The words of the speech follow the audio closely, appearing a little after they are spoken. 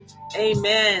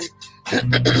Amen.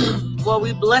 Well,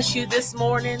 we bless you this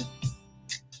morning.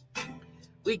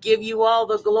 We give you all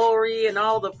the glory and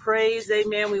all the praise.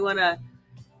 Amen. We want to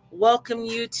welcome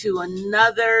you to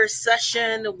another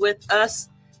session with us,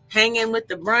 Hanging with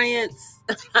the Bryants.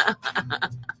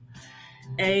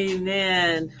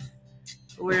 Amen.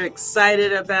 We're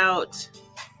excited about.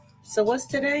 So what's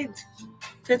today?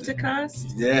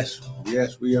 Pentecost? Yes,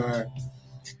 we are.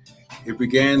 It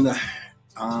began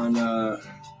on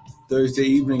Thursday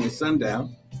evening at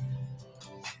sundown,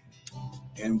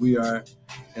 and we are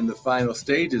in the final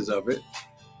stages of it.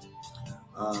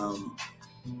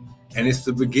 And it's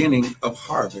the beginning of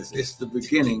harvest. It's the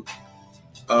beginning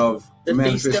of the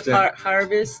Feast of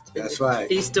Harvest. That's right.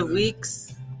 Feast of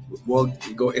Weeks. Well,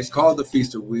 it's called the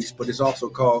Feast of Weeks, but it's also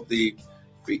called the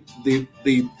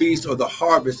feast or the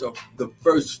harvest of the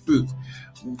first fruit,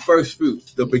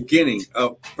 the beginning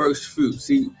of first fruit.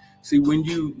 See, when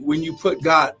you put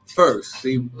God first,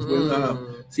 when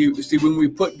we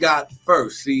put God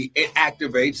first, it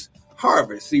activates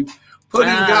harvest. See,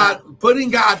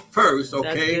 putting God first,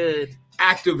 okay,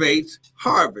 activates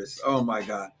harvest. Oh my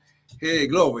God. Hey,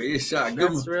 glory. It's shot.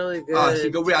 That's really good.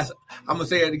 I'm gonna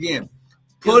say it again.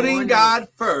 Putting God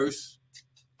first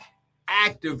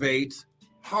activates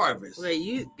harvest. Wait,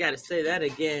 you got to say that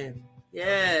again.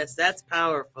 Yes, that's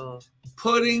powerful.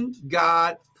 Putting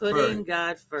God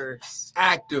first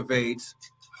activates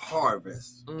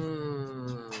harvest.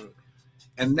 And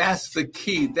that's the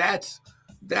key. That's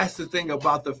the thing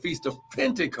about the Feast of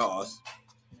Pentecost,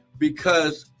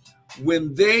 because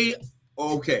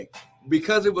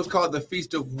because it was called the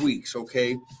Feast of Weeks,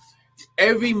 okay,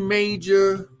 every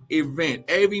major event,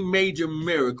 every major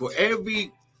miracle,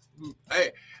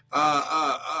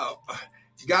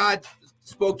 God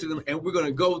spoke to them, and we're going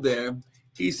to go there.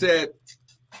 He said,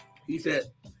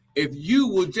 if you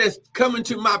will just come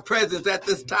into my presence at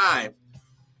this time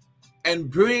and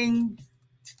bring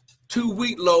 2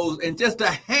 wheat loaves and just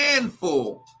a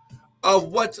handful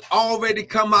of what's already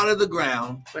come out of the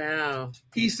ground. Wow.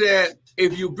 He said,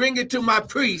 if you bring it to my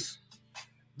priests,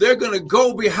 they're going to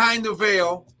go behind the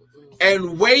veil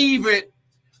and wave it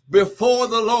before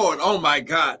the Lord. Oh my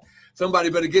God. Somebody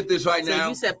better get this right now. So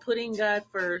you said putting God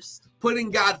first. Putting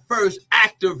God first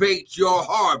activates your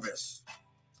harvest.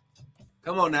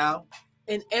 Come on now.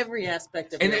 In every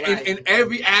aspect of your life. In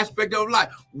every aspect of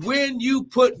life. When you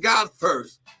put God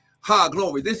first,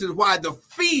 glory. This is why the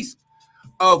Feast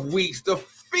of Weeks, the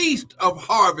Feast of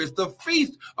Harvest, the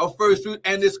Feast of First Fruit,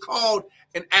 and it's called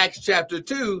in Acts chapter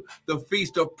 2, the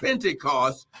Feast of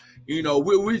Pentecost.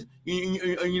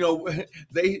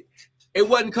 It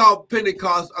wasn't called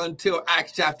Pentecost until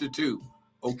Acts chapter 2,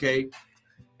 okay?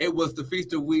 It was the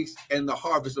Feast of Weeks and the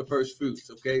Harvest of First Fruits,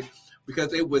 okay?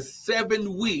 Because it was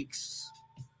 7 weeks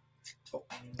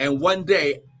and 1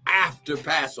 day after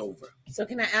Passover. So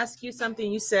can I ask you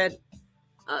something? You said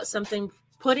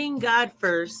putting God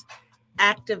first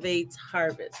activates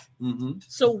harvest. Mm-hmm.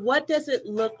 So what does it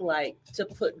look like to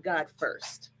put God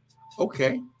first?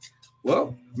 Okay.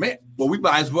 Well, we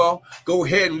might as well go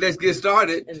ahead and let's get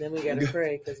started. And then we got to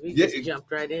pray because we just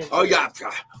jumped right in. Oh, yeah.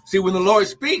 See, when the Lord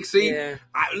speaks,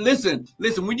 listen,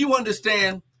 when you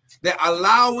understand that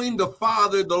allowing the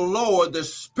Father, the Lord, the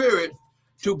Spirit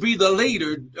to be the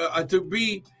leader, to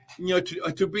be,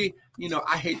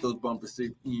 I hate those bumper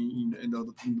stickers,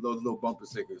 those little bumper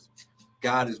stickers.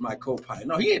 God is my co-pilot.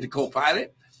 No, he ain't the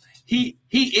co-pilot. He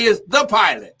is the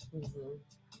pilot. Mm-hmm.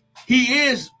 He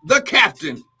is the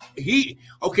captain.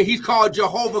 He's called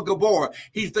Jehovah Gabor.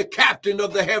 He's the captain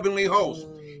of the heavenly host.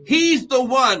 He's the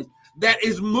one that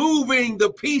is moving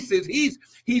the pieces. He's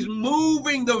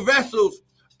moving the vessels.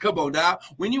 Come on now.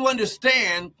 When you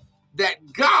understand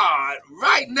that God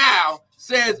right now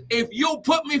says, if you'll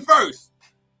put me first,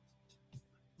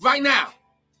 right now,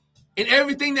 in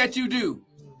everything that you do,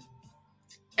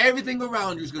 everything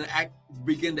around you is going to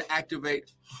begin to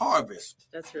activate harvest.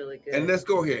 That's really good. And let's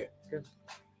go here. Good.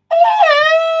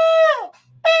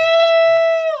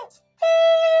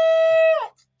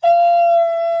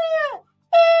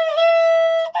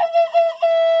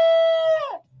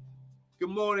 Good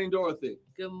morning, Dorothy.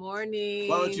 Good morning.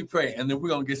 Why don't you pray, and then we're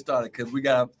gonna get started because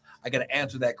I gotta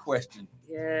answer that question.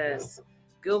 Yes.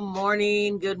 Good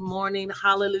morning. Good morning.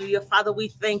 Hallelujah. Father, we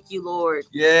thank you, Lord.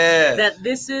 Yes. That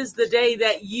this is the day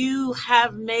that you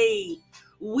have made.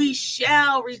 We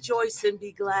shall rejoice and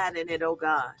be glad in it, oh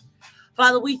God.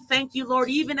 Father, we thank you, Lord,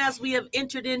 even as we have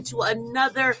entered into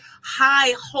another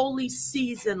high holy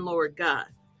season, Lord God.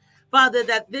 Father,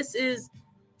 that this is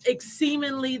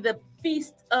exceedingly the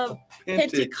Feast of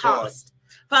Pentecost.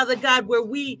 Father God, where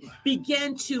we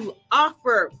begin to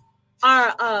offer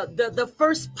the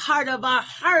first part of our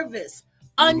harvest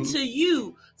unto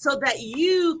you, so that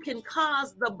you can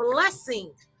cause the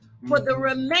blessing for the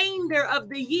remainder of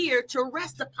the year to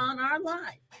rest upon our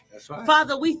life. That's right.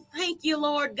 Father, we thank you,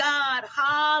 Lord God.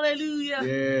 Hallelujah.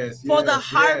 Yes, for the yes,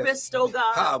 harvest, oh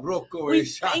God. yes. We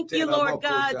thank you, Lord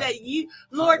God, that you,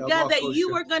 Lord God, that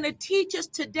you are going to teach us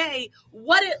today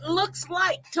what it looks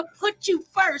like to put you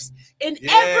first in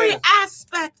every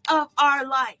aspect of our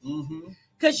life.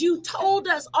 Because you told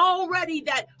us already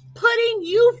that putting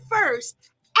you first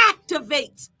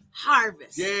activates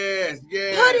harvest. Yes,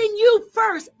 yes. Putting you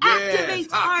first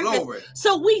activates harvest. Glory.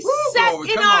 So we set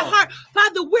in our heart,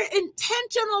 Father, we're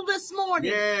intentional this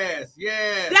morning. Yes,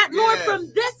 yes. That, Lord, from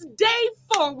this day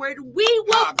forward, we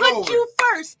will put you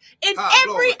first in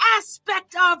every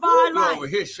aspect of our life.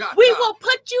 We will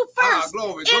put you first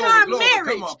in our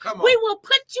marriage. We will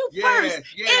put you first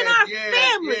in our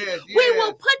family. We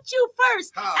will put you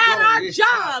first at our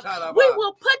job. We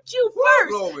will put you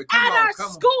first at our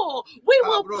school. We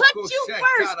will put you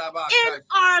first in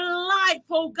our life,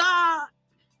 oh God.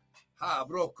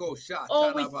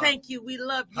 Oh, we thank you. We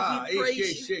love you. We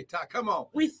praise you. Come on.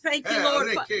 We thank you, Lord.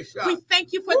 We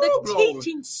thank you for the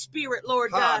teaching spirit,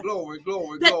 Lord God. Glory.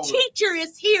 The teacher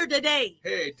is here today.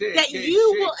 That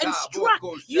you will instruct,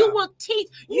 you will teach,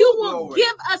 you will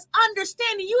give us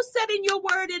understanding. You said in your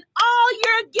word, in all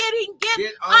you're getting,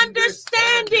 get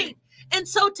understanding. And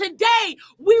so today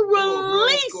we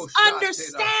release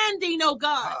understanding, oh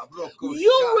God.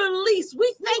 You release.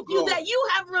 We thank you that you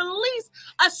have released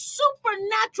a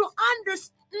supernatural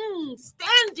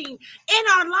understanding in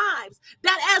our lives.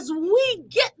 That as we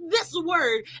get this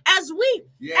word, as we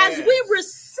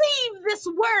receive this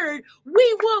word,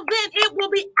 it will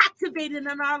be activated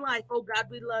in our life. Oh God,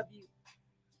 we love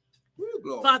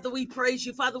you. Father, we praise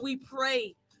you. Father, we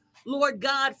pray, Lord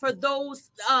God, for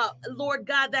those, Lord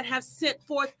God, that have sent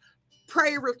forth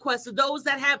prayer requests, those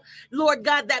that have, Lord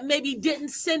God, that maybe didn't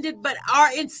send it, but are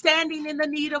standing in the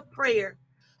need of prayer.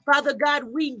 Father God,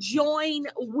 we join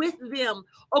with them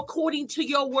according to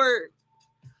your word.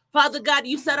 Father God,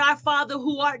 you said, our Father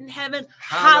who art in heaven,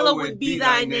 hallowed be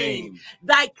thy name.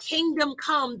 Thy kingdom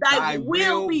come, thy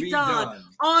will be done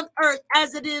on earth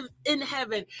as it is in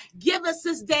heaven. Give us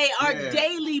this day our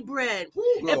daily bread.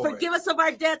 And forgive us of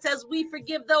our debts as we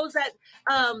forgive those that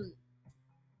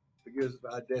forgive us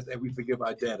of our debts and we forgive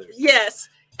our debtors. Yes.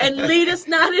 And lead us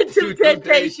not into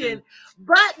temptation,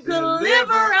 but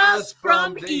deliver us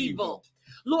from evil.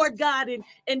 Lord God,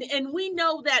 and we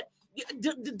know that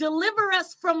deliver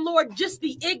us from, Lord, just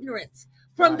the ignorance,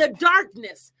 from the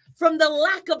darkness, from the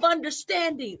lack of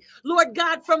understanding, Lord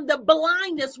God, from the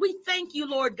blindness. We thank you,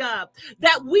 Lord God,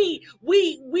 that we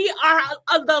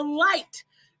are the light.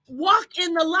 Walk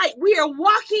in the light. We are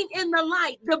walking in the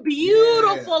light, the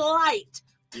beautiful light.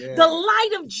 Yeah. The light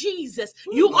of Jesus.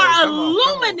 You are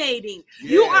illuminating.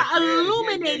 You are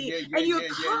illuminating. And you're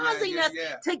causing us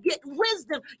to get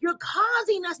wisdom. You're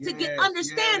causing us to get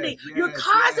understanding. You're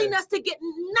causing us to get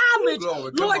knowledge.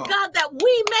 Lord God, that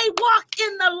we may walk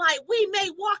in the light. We may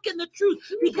walk in the truth.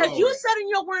 Because you said in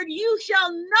your word, you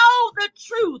shall know the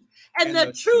truth. And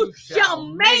the truth shall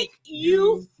make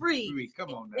you free.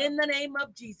 Come on now. In the name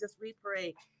of Jesus, we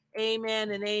pray.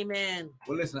 Amen and amen.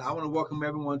 Well, listen, I want to welcome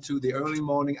everyone to the early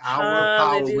morning hour of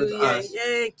power with us.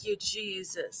 Thank you,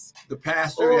 Jesus. The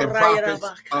pastor and prophets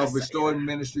of Restoring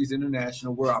Ministries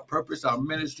International, where our purpose, our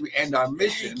ministry, and our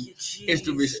mission is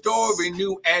to restore,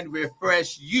 renew, and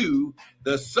refresh you,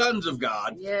 the sons of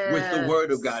God, with the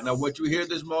word of God. Now, what you hear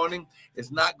this morning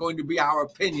is not going to be our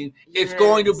opinion. It's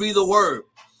going to be the word.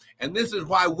 And this is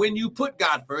why when you put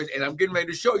God first, and I'm getting ready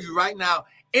to show you right now,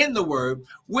 in the word,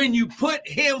 when you put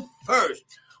him first,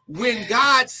 when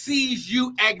God sees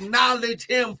you, acknowledge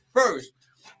him first.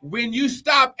 When you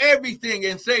stop everything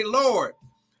and say, Lord,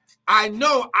 I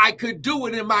know I could do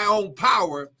it in my own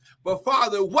power, but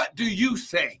Father, what do you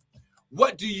say?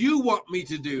 What do you want me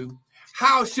to do?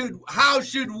 How should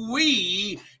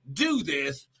we do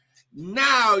this?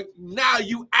 Now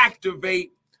you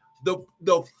activate the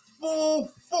full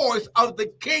force of the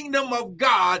kingdom of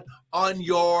God on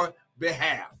your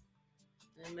behalf.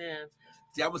 Amen.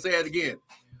 See, I'm going to say it again.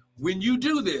 When you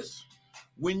do this,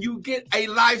 when you get a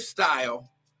lifestyle,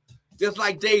 just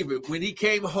like David, when he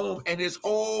came home and his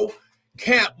whole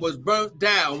camp was burnt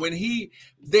down, when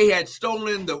they had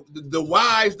stolen the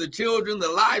wives, the children, the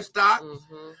livestock,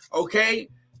 okay?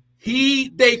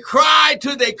 They cried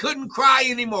till they couldn't cry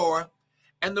anymore.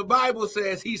 And the Bible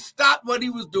says he stopped what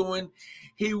he was doing.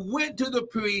 He went to the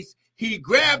priest. He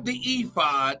grabbed the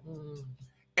ephod.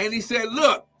 And he said,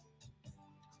 look,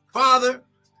 Father,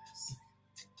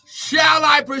 shall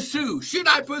I pursue? Should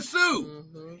I pursue?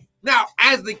 Now,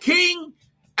 as the king,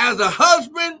 as a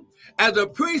husband, as a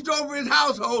priest over his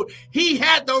household, he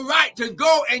had the right to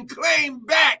go and claim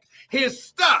back his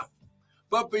stuff.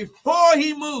 But before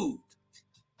he moved,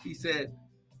 he said,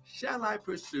 shall I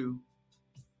pursue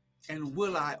and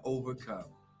will I overcome?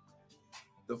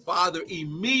 The father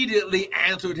immediately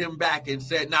answered him back and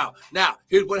said, now,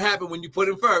 here's what happened when you put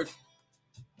him first.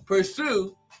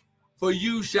 Pursue, for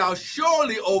you shall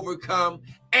surely overcome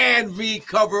and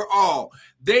recover all.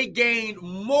 They gained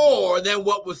more than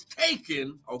what was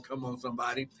taken. Oh, come on,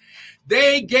 somebody.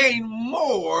 They gained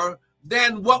more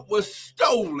than what was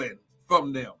stolen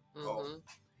from them. Mm-hmm. Oh.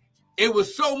 It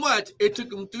was so much, it took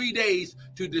them 3 days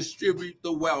to distribute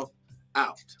the wealth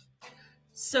out.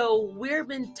 So we've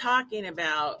been talking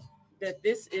about that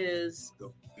this is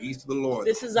the feast of the Lord.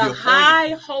 This is a high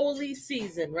holy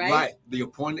season, right? Right. The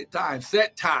appointed time,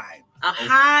 set time.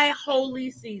 High holy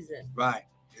season. Right.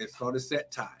 It's called a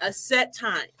set time. A set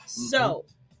time. Mm-hmm. So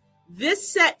this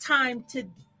set time to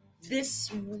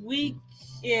this weekend.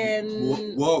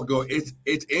 Well, go. It's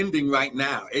ending right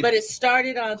now. But it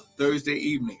started on Thursday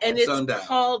evening and at sundown. It's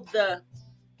called the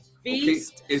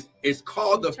feast. Okay. It's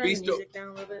called the Turn feast. The music down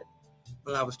a little bit.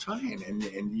 Well, I was trying,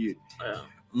 and you. Oh.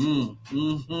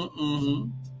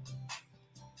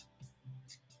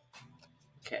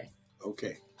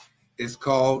 Okay. It's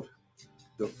called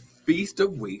the Feast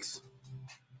of Weeks,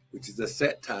 which is a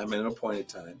set time and an appointed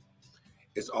time.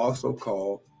 It's also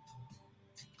called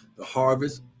the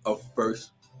Harvest of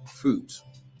First Fruits.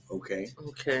 Okay.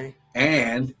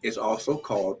 And it's also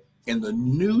called in the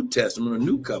New Testament or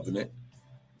New Covenant,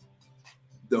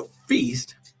 the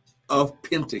Feast of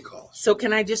Pentecost. So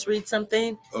can I just read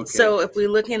something? Okay. So if we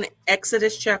look in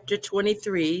Exodus chapter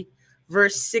 23,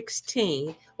 verse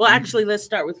 16. Well, actually, let's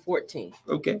start with 14.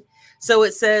 Okay. So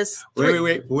it says...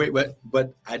 Wait.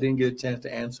 But I didn't get a chance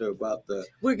to answer about the...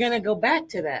 We're going to go back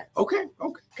to that. Okay.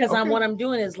 Because what I'm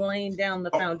doing is laying down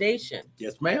the foundation.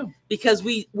 Yes, ma'am. Because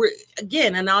we're,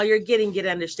 again, and all you're getting, get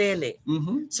understanding.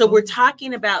 Mm-hmm. So we're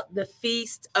talking about the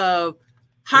Feast of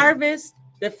Harvest,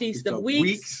 the Feast of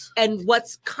Weeks, and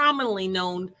what's commonly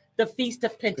known the Feast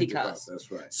of Pentecost.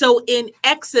 That's right. So in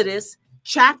Exodus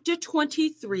chapter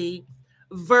 23,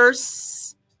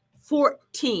 verse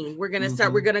 14, we're going to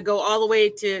start. We're going to go all the way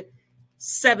to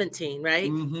 17,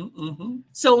 right?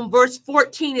 So in verse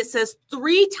 14, it says,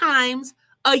 3 times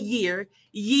a year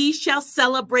ye shall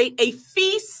celebrate a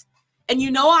feast. And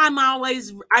you know, I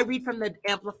read from the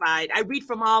Amplified. I read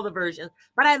from all the versions,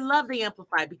 but I love the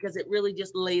Amplified because it really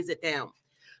just lays it down.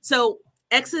 So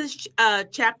Exodus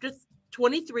chapter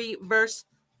 23, verse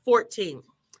 14,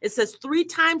 it says, 3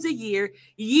 times a year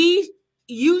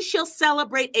you shall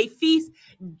celebrate a feast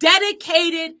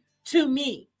dedicated to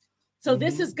me. So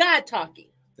this is God talking.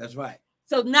 That's right.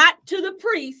 So not to the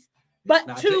priest, but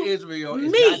not to Israel. Me.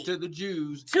 It's not to the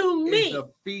Jews. To me. It's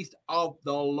the feast of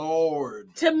the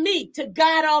Lord. To me, to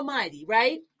God Almighty,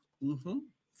 right?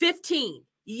 15.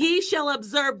 Ye shall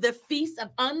observe the feast of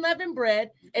unleavened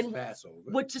bread,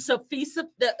 which is a feast of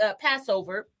the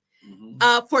Passover.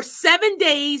 For 7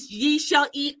 days ye shall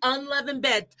eat unleavened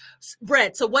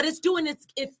bread. So what it's doing is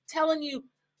it's telling you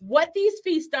what these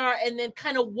feasts are and then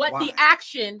kind of what the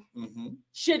action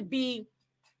should be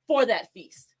for that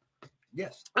feast.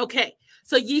 Yes. Okay.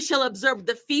 So ye shall observe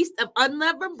the feast of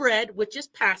unleavened bread, which is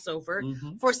Passover.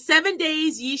 For 7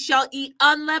 days ye shall eat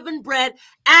unleavened bread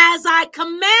as I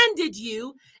commanded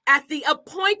you at the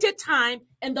appointed time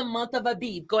in the month of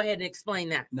Abib. Go ahead and explain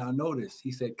that. Now notice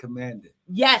he said commanded.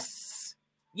 Yes.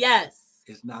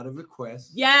 It's not a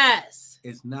request. Yes.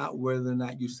 It's not whether or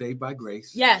not you saved by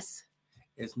grace. Yes.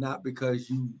 It's not because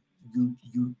you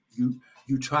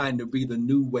trying to be the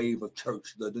new wave of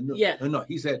church. No.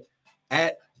 He said,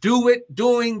 do it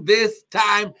during this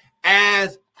time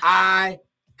as I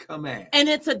command. And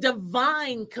it's a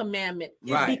divine commandment,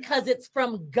 right? Because it's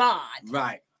from God,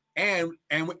 right? And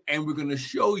we're going to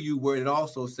show you where it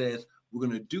also says we're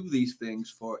going to do these things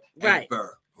forever. Right.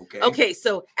 Okay.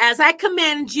 So as I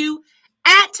command you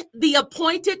at the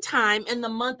appointed time in the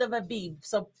month of Abib.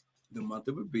 So the month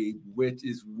of Abib, which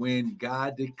is when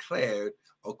God declared,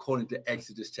 according to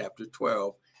Exodus chapter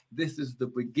 12, this is the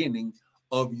beginning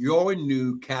of your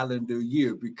new calendar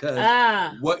year,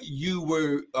 because what you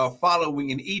were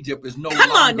following in Egypt is no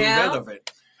longer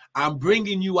relevant. I'm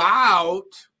bringing you out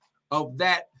of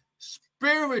that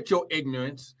spiritual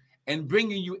ignorance and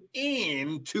bringing you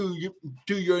into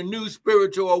your new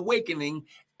spiritual awakening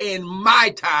in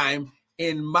my time,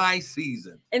 in my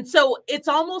season. And so it's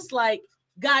almost like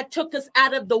God took us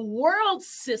out of the world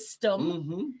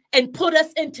system and put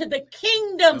us into the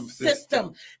kingdom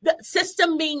system. The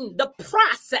system being the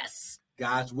process.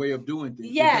 God's way of doing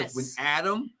things. Yes. Because when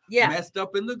Adam Yeah. messed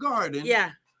up in the garden,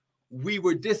 Yeah. we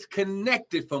were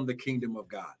disconnected from the kingdom of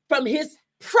God. From his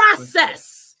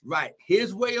process. Right.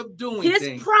 His way of doing His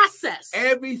things. process.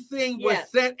 Everything was Yeah.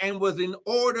 set and was in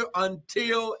order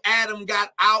until Adam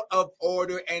got out of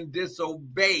order and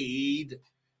disobeyed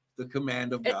the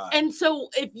command of God. And so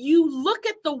if you look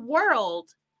at the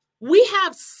world, we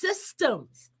have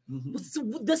systems.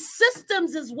 Mhm. The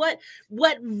systems is what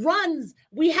runs.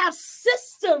 We have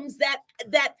systems that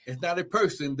It's not a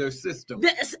person, their system.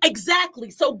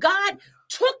 exactly. So God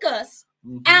took us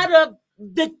Mhm. out of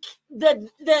the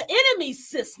enemy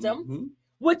system, Mhm.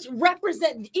 which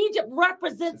Egypt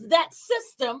represents that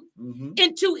system, Mhm.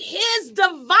 into his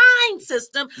divine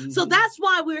system. So Mhm. that's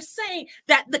why we're saying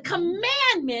that the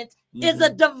commandment is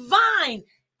a Mhm. divine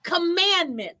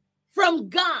commandment from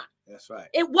God. That's right.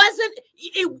 It wasn't,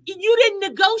 you didn't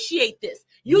negotiate this.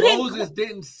 Moses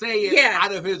didn't say it Yeah.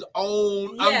 out of his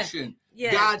own Yeah. unction.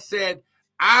 Yeah. God said,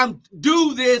 I'm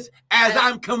do this as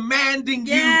I'm commanding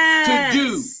you to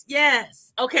do.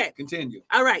 Yes. Okay. Continue.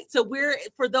 All right. So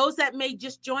for those that may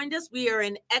just joined us, we are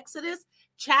in Exodus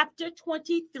chapter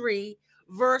 23,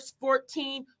 verse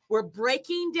 14. We're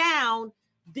breaking down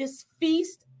this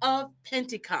feast of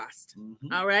Pentecost.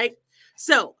 Mhm. All right.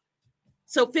 So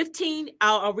 15,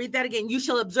 I'll read that again. You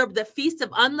shall observe the feast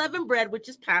of unleavened bread, which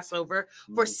is Passover.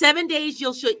 For 7 days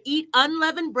you shall eat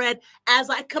unleavened bread as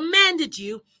I commanded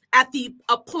you at the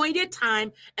appointed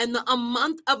time and a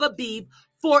month of Abib.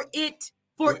 For in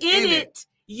it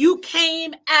you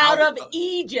came out of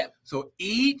Egypt. So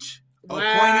each Wow.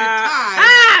 appointed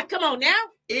time Come on now.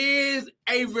 is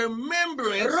a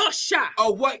remembrance Rosha.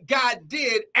 of what God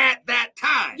did at that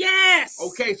time. Yes.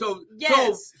 Okay, so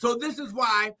Yes. so this is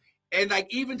why, and like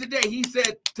even today, he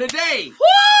said, today, Woo!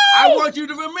 I want you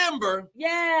to remember,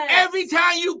 Yes. every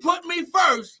time you put me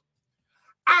first,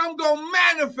 I'm going to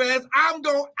manifest, I'm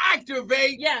going to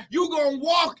activate, Yeah. you're going to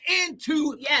walk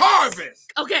into Yes.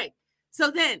 harvest. Okay,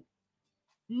 so then,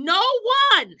 no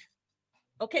one,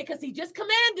 okay, because he just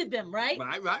commanded them, right?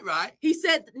 Right. He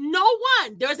said, no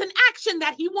one, there's an action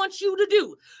that he wants you to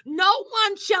do. No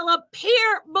one shall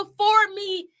appear before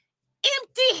me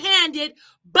empty-handed,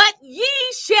 but ye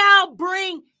shall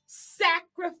bring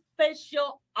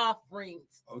sacrificial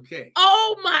offerings. Okay.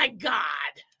 Oh my God.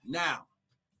 Now,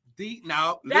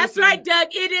 That's listen, right, Doug.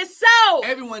 It is so.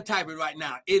 Everyone type it right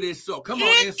now. It is so. Come on,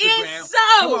 It Instagram. is so.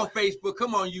 Come on, Facebook.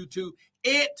 Come on, YouTube.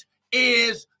 It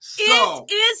is so.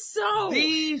 It is so.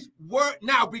 These were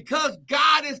now, because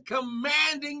God is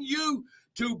commanding you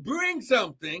to bring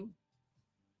something,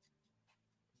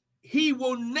 he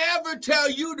will never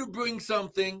tell you to bring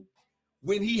something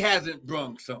when he hasn't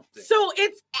brought something. So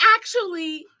it's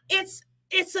actually it's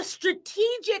a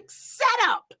strategic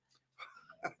setup.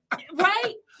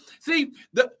 Right? See,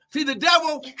 the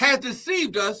devil has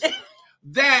deceived us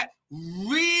that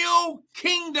real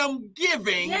kingdom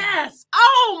giving. Yes.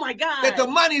 Oh my God. That the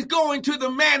money's going to the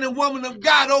man and woman of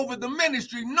God over the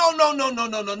ministry. No.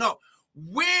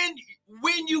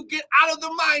 When you get out of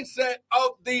the mindset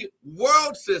of the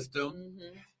world system,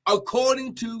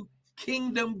 according to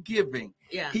kingdom giving,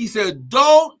 he said,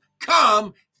 don't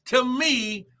come to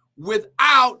me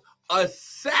without a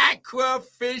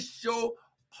sacrificial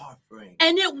offering.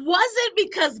 And it wasn't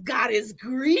because God is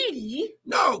greedy.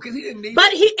 No, because he didn't need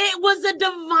but it. It was a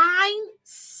divine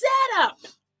setup.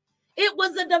 It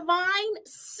was a divine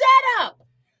setup.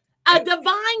 A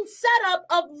divine setup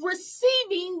of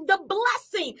receiving the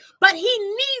blessing. But he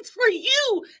needs for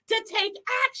you to take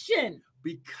action.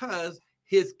 Because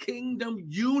his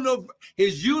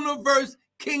universe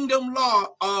kingdom law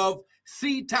of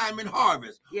seed time and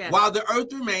harvest. Yeah. While the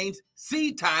earth remains,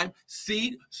 seed time,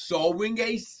 seed, sowing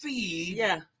a seed.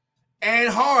 Yeah. And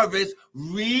harvest,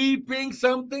 reaping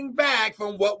something back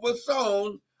from what was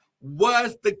sown,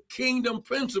 was the kingdom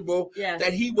principle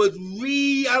that he was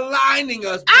realigning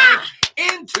us back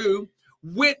into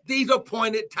with these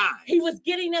appointed times. He was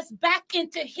getting us back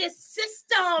into his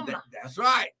system. That's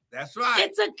right.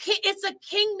 It's a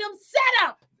kingdom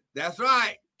setup. That's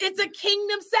right. It's a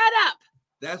kingdom setup.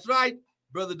 That's right,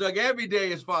 Brother Doug. Every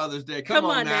day is Father's Day. Come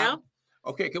on now.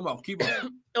 Okay, come on. Keep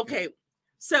on. Okay.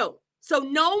 So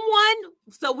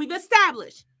we've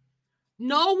established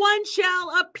no one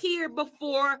shall appear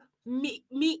before me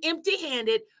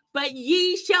empty-handed, but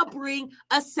ye shall bring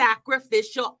a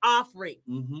sacrificial offering.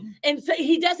 And so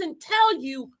he doesn't tell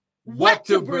you what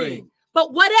to bring.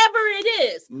 But whatever it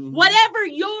is, whatever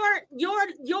your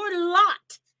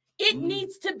lot, it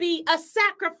needs to be a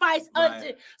sacrifice.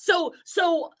 Right. So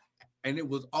and it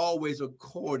was always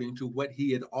according to what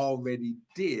he had already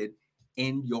did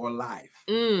in your life.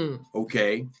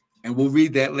 Okay. And we'll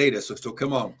read that later. So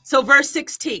come on. So verse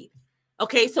 16.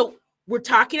 Okay, so we're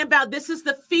talking about, this is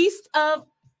the Feast of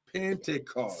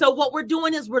Pentecost. So what we're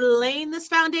doing is we're laying this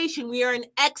foundation. We are in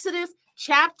Exodus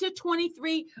chapter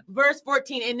 23, verse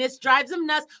 14. And this drives them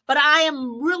nuts, but I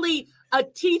am really a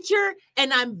teacher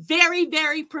and I'm very,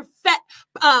 very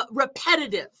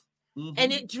repetitive. Mm-hmm.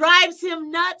 And it drives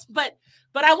him nuts, but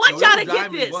I want y'all to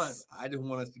get this. I just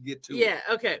want us to get to it. Yeah,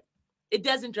 okay. It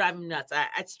doesn't drive him nuts.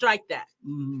 I strike that.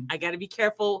 Mm-hmm. I got to be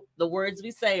careful. The words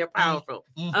we say are powerful.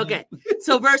 Mm-hmm. Okay.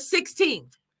 So verse 16.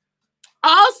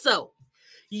 Also,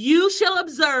 you shall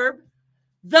observe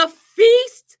the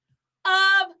Feast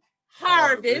of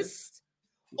Harvest.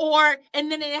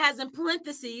 And then it has in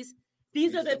parentheses,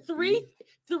 these are the three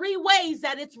ways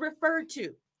that it's referred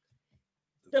to.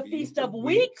 The Feast of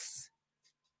Weeks,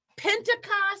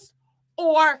 Pentecost,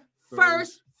 or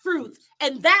First Fruits.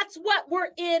 And that's what we're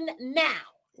in now.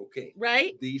 Okay.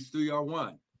 Right? These three are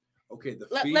one. Okay.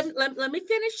 Let me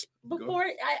finish before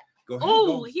go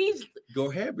ahead. Go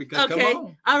ahead, because okay. Come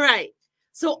on. All right.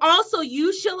 So also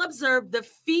you shall observe the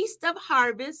Feast of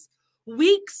Harvest,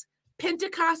 Weeks,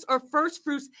 Pentecost, or First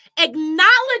Fruits,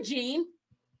 acknowledging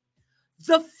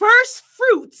the first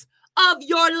fruits of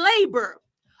your labor,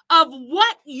 of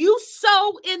what you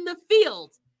sow in the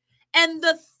field, and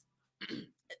the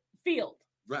field.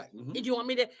 Right. Mm-hmm. Did you want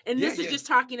me to? And this is just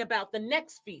talking about the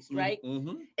next feast, right?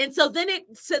 Mm-hmm. And so then it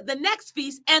said the next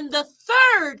feast and the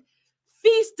third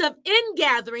Feast of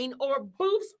Ingathering, or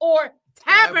booths or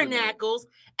tabernacles,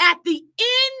 at the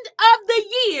end of the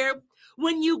year,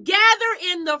 when you gather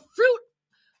in the fruit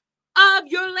of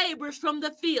your labors from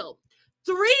the field.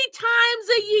 3 times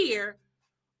a year,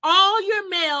 all your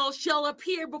males shall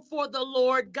appear before the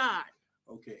Lord God.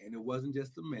 Okay, and it wasn't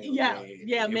just the male.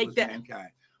 Yeah, make that.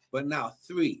 Mankind. But now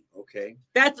 3, okay?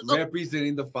 That's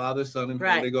representing the Father, Son, and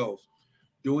Holy Ghost.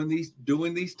 During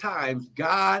these times,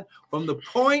 God, from the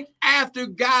point after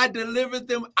God delivered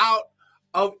them out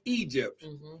of Egypt,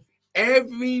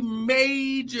 every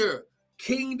major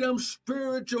kingdom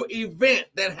spiritual event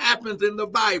that happens in the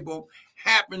Bible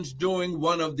happens during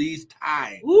one of these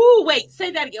times. Ooh, wait,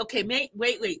 say that again. Okay,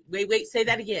 wait, say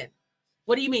that again.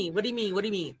 What do you mean?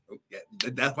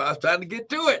 Okay, that's why I was trying to get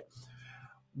to it.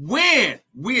 When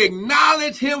we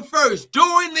acknowledge him first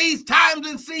during these times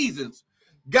and seasons,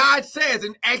 God says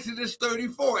in Exodus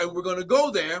 34, and we're going to go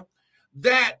there,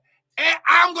 that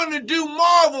I'm going to do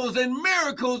marvels and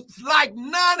miracles like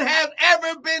none have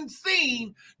ever been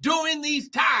seen during these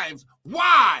times.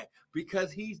 Why?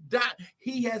 Because he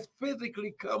has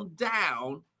physically come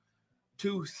down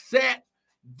to set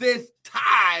this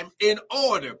time in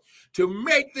order, to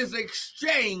make this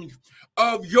exchange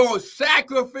of your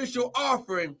sacrificial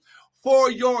offering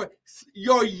for your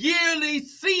yearly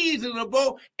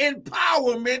seasonable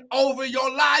empowerment over your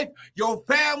life, your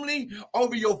family,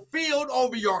 over your field,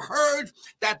 over your herds,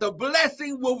 that the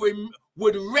blessing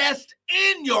would rest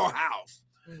in your house.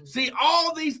 See,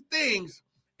 all these things,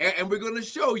 and we're going to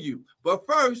show you. But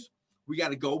first, we got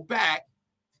to go back,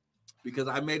 because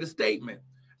I made a statement.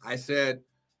 I said,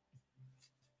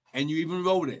 and you even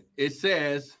wrote it. It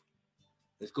says,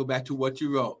 let's go back to what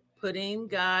you wrote. Putting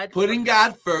God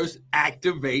first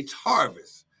activates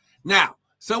harvest. Now,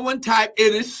 someone type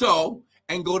 "it is so"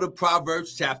 and go to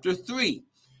Proverbs chapter 3.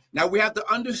 Now, we have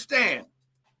to understand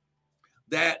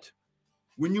that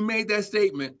when you made that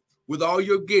statement, with all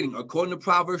you're getting, according to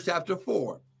Proverbs chapter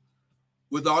 4,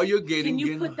 with all you're getting. Can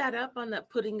you put that up on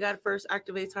that "putting God first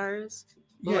activates harvest"?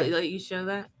 Yeah. Let you show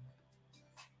that.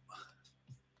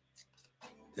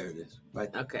 There it is. Right.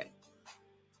 Okay.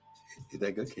 Is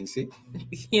that good? Can you see?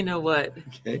 You know what?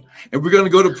 Okay. And we're going to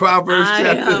go to Proverbs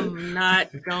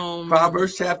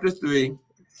Proverbs chapter 3.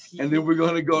 And then we're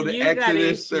going to go to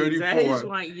Exodus 34. I just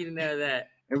want you to know that.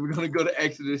 And we're going to go to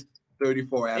Exodus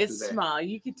 34 after it's that. It's small.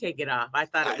 You can take it off. I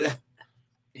thought it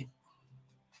was.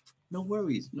 No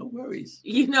worries.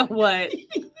 You know what?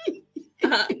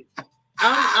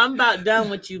 I'm about done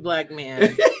with you, black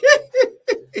man.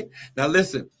 Now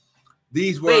listen.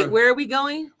 Wait, where are we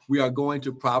going? We are going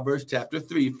to Proverbs chapter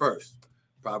 3 first.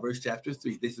 Proverbs chapter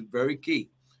 3. This is very key,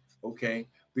 okay?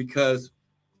 Because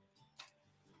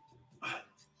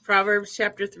Proverbs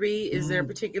chapter 3, is there a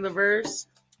particular verse?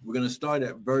 We're going to start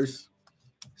at verse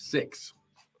 6.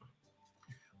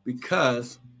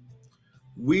 Because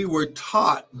we were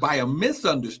taught by a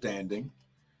misunderstanding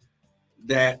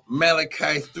that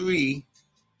Malachi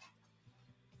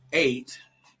 3:8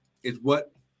 is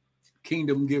what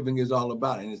kingdom giving is all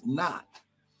about, and it's not.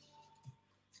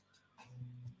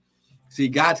 See,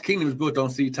 God's kingdom is built on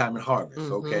seed time and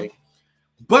harvest, okay?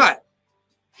 But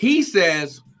he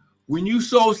says, when you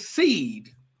sow seed,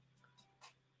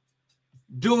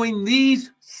 during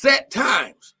these set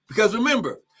times. Because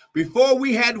remember, before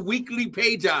we had weekly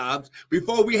pay jobs,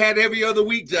 before we had every other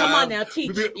week job. Come on now,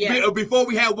 teach. Before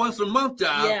we had once a month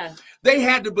job. Yeah. They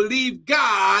had to believe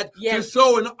God to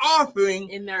sow an offering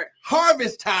in their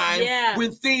harvest time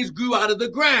when things grew out of the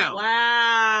ground.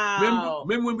 Wow.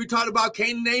 Remember when we talked about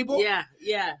Cain and Abel?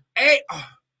 Yeah.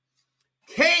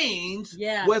 Cain's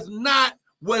was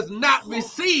not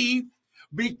received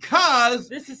because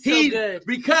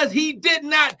because he did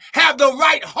not have the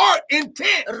right heart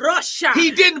intent. Russia.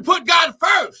 He didn't put God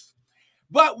first.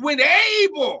 But when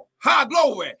Abel,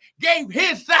 glory, gave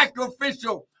his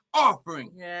sacrificial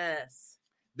offering. Yes.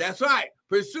 That's right.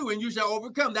 Pursue and you shall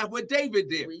overcome. That's what David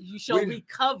did. You shall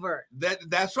recover.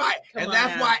 That's right.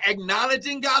 That's why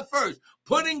acknowledging God first,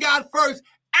 putting God first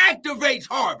activates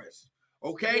harvest.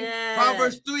 Okay? Yes.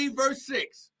 Proverbs 3, verse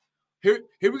 6. Here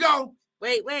we go.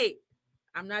 Wait.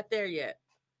 I'm not there yet.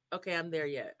 Okay, I'm there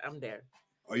yet. I'm there.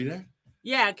 Are you there?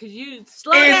 Yeah, because you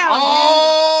slow down. In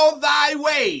all thy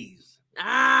ways.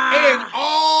 In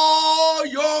all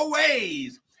your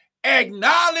ways.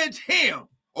 Acknowledge him.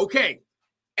 Okay.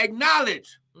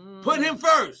 Acknowledge. Put him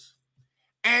first.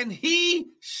 And he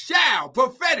shall.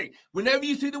 Prophetic. Whenever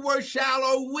you see the word shall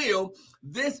or will,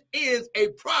 this is a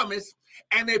promise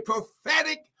and a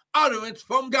prophetic utterance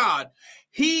from God.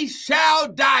 He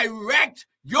shall direct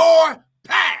your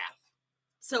path.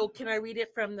 So can I read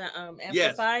it from the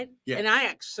Amplified? Yes. And I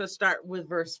actually start with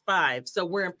verse 5. So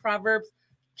we're in Proverbs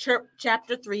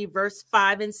chapter 3, verse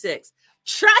 5 and 6.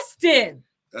 Trust in.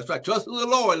 That's right. Trust in the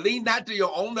Lord. Lean not to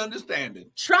your own understanding.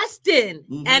 Trust in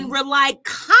and rely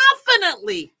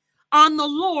confidently on the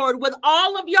Lord with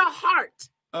all of your heart.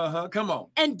 Come on.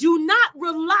 And do not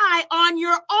rely on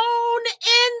your own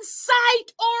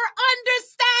insight or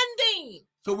understanding.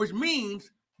 So which means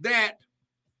that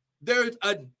there's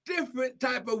a different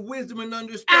type of wisdom and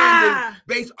understanding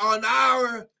based on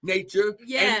our nature.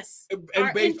 Yes. And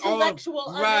our based intellectual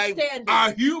on understanding.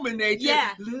 Our human nature.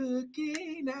 Yeah.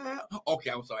 Looking out.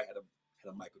 Okay, I'm sorry. I had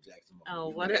a Michael Jackson moment. Oh,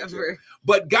 whatever.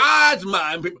 But God's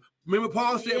mind, remember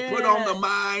Paul said, put on the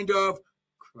mind of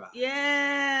Christ.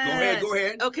 Yeah. Go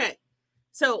ahead. Okay.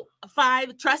 So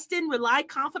 5, trust in, rely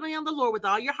confidently on the Lord with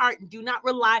all your heart and do not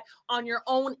rely on your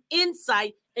own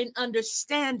insight and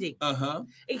understanding. And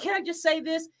can I just say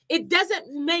this? It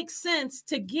doesn't make sense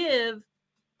to give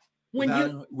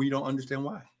when we don't understand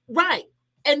why. Right.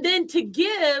 And then to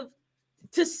give,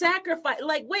 to sacrifice,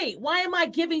 like, wait, why am I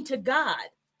giving to God?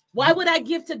 Why would I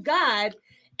give to God?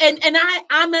 And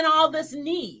I'm in all this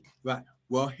need. Right.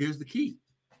 Well, here's the key.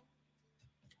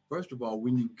 First of all,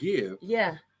 when you give,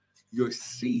 your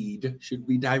seed should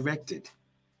be directed.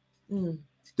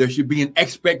 There should be an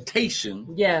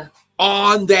expectation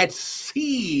on that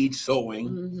seed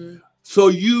sowing so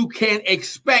you can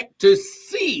expect to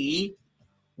see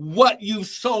what you've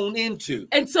sown into.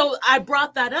 And so I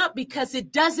brought that up because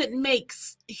it doesn't make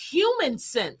human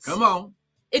sense. Come on.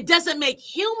 It doesn't make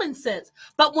human sense.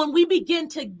 But when we begin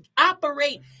to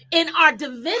operate in our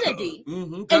divinity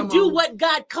and do what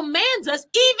God commands us,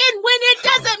 even when it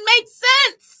doesn't make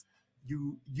sense.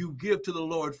 You give to the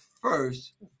Lord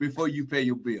first before you pay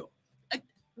your bill.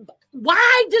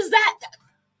 Why does that?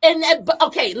 And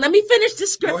okay, let me finish the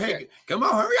scripture. Go ahead. Come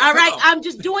on, hurry up. All right, I'm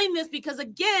just doing this because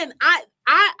again,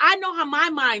 I know how my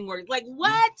mind works. Like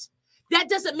what? That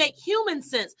doesn't make human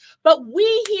sense. But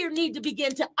we here need to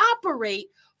begin to operate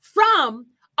from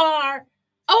our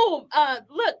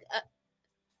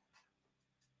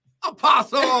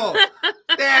Apostle,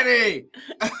 Daddy.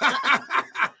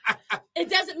 It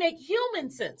doesn't make human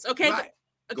sense. Okay. Right.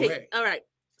 Okay. All right.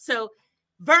 So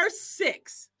verse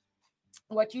 6,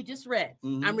 what you just read,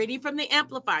 I'm reading from the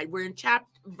Amplified. We're in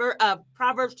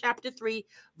Proverbs chapter 3,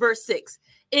 verse 6.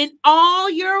 In all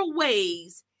your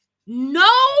ways, know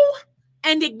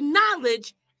and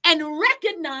acknowledge and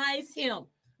recognize him.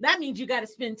 That means you got to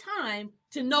spend time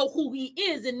to know who he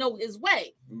is and know his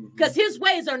way, because his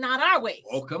ways are not our ways.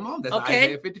 Oh, come on. That's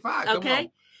Isaiah 55. Come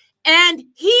on. And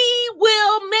he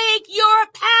will make your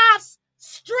paths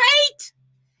straight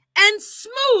and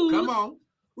smooth. Come on.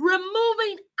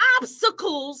 Removing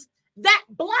obstacles that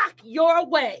block your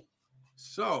way.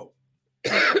 So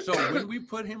when we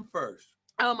put him first,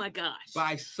 oh my gosh,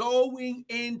 by sowing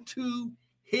into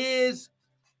his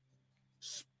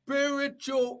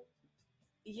spiritual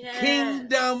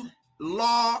kingdom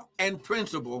law and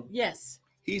principle,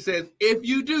 he says, if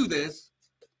you do this,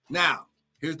 now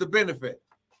here's the benefit.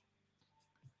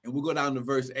 And we'll go down to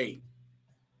verse 8.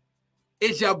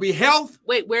 It shall be health.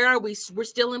 Wait, where are we? We're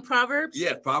still in Proverbs?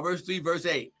 Yes, Proverbs 3, verse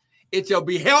 8. It shall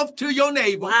be health to your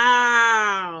neighbor.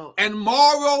 Wow. And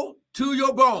marrow to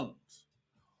your bones.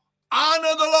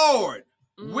 Honor the Lord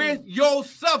with your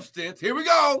substance. Here we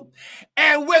go.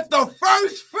 And with the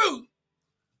first fruit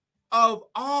of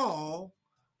all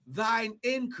thine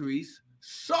increase.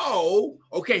 So,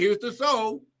 okay, here's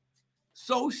the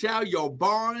so shall your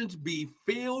barns be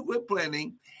filled with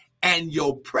plenty, and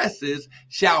your presses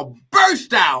shall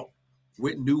burst out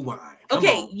with new wine.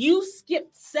 Okay, you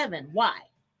skipped 7. Why?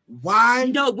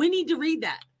 Why? No, we need to read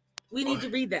that. We need to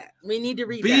read that.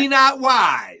 Be not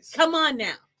wise. Come on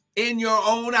now. In your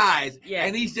own eyes. Yeah.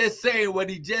 And he's just saying what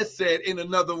he just said in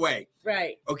another way.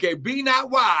 Right. Okay, be not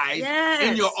wise Yes.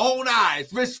 in your own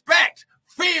eyes. Respect,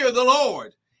 fear the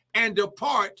Lord, and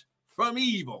depart from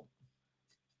evil.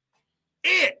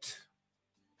 It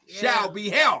shall be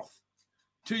health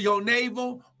to your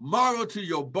navel, marrow to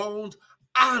your bones,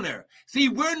 honor. See,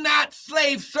 we're not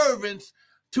slave servants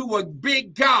to a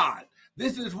big God.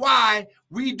 This is why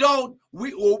we're not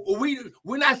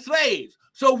slaves.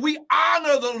 So we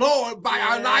honor the Lord by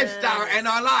our lifestyle and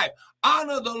our life.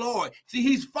 Honor the Lord. See,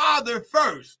 he's Father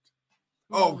first.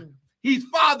 Oh, he's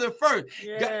Father first.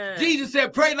 Yes. Jesus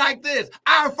said, pray like this.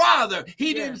 Our Father.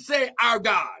 He didn't say our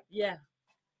God. Yeah.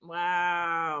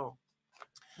 Wow.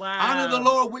 Honor the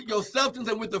Lord with your substance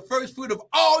and with the first fruit of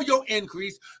all your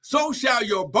increase. So shall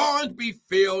your barns be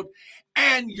filled,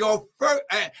 and your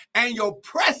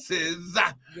presses,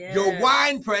 your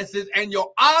wine presses, and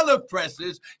your olive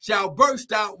presses shall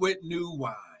burst out with new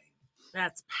wine.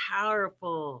 That's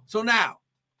powerful. So now,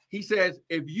 he says,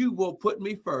 if you will put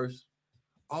me first,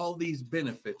 all these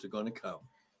benefits are going to come.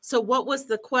 So what was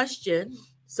the question?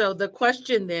 So the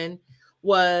question then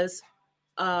was,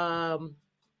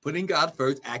 putting God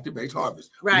first activates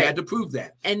harvest. Right. We had to prove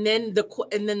that. And then the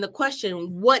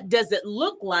question, what does it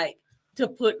look like to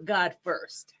put God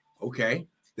first? Okay.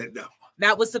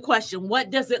 That was the question.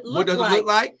 What does it look like? What does it look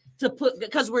like? To put,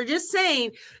 because we're just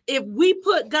saying, if we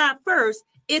put God first,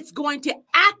 it's going to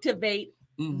activate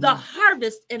the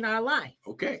harvest in our life.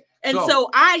 Okay. And so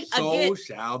again,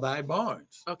 shall thy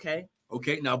barns. Okay.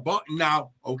 Okay. Now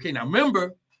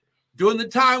remember, during the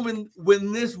time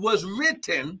when this was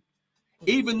written,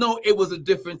 even though it was a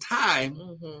different time,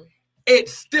 it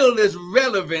still is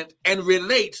relevant and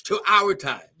relates to our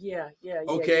time. Yeah.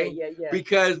 Okay.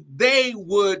 Because they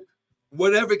would,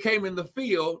 whatever came in the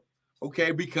field,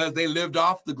 okay, because they lived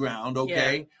off the ground.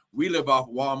 Okay. Yeah. We live off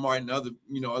Walmart and other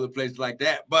places like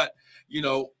that. But,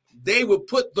 they would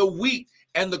put the wheat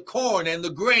and the corn and the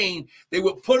grain, they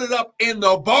would put it up in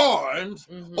the barns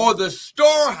or the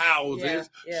storehouses.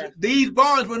 Yeah. So these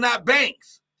barns were not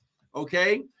banks.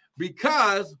 Okay.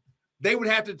 Because they would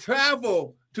have to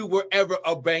travel to wherever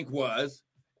a bank was,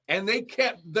 and they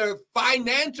kept their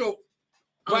financial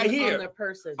here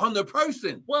on the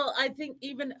person. Well, I think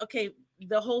even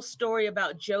the whole story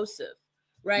about Joseph,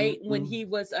 right? When he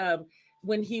was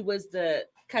the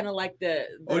kind of like the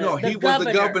he was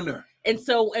the governor,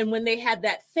 and when they had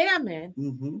that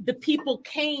famine, the people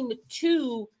came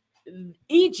to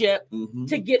Egypt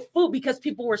to get food because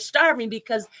people were starving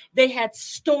because they had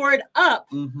stored up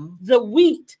the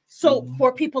wheat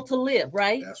for people to live,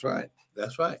 right? That's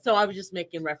right. So I was just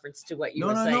making reference to what you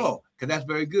were saying. No, because that's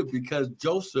very good, because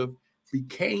Joseph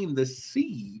became the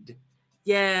seed.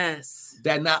 Yes.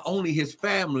 That not only his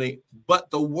family,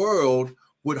 but the world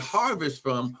would harvest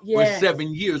from with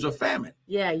 7 years of famine.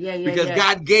 Yeah. Because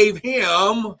God gave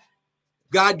him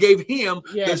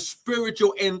the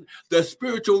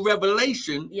spiritual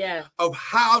revelation of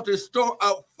how to store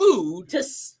up food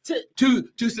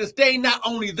to sustain not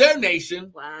only their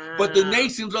nation, but the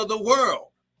nations of the world.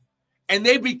 And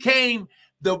they became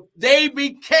the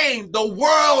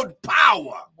world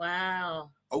power.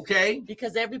 Wow. Okay.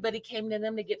 Because everybody came to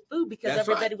them to get food because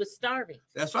everybody was starving.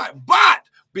 That's right. But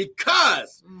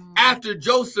because after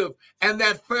Joseph and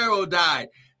that Pharaoh died,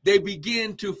 they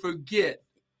began to forget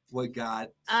what God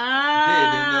did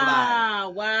in their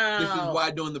lives. Wow. This is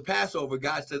why during the Passover,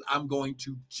 God says, I'm going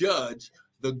to judge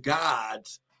the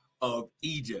gods of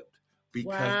Egypt,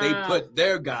 because they put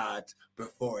their gods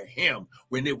before him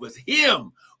when it was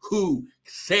him who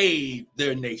saved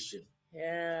their nation.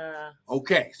 Yeah.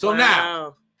 Okay. So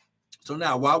now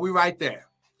while we're right there,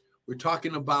 we're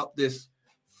talking about this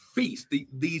feast,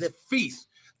 these feasts,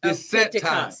 this set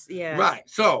time. Yeah. Right.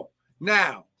 So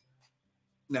now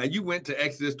you went to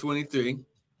Exodus 23,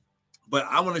 but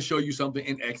I want to show you something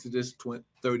in Exodus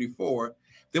 34.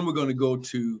 Then we're going to go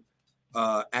to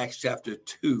Acts chapter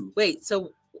 2. Wait,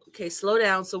 slow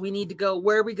down. So we need to go,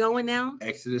 where are we going now?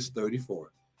 Exodus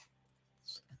 34.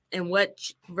 And what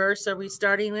verse are we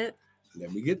starting with?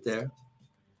 Let me get there.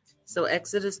 So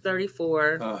Exodus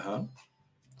 34.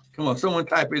 Come on, someone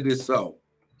type it is so.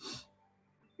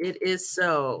 It is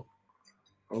so.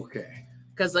 Okay.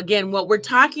 Because again, what we're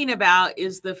talking about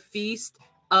is the Feast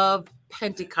of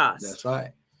Pentecost. That's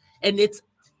right. And it's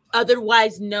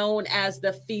otherwise known as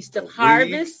the Feast of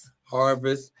Harvest.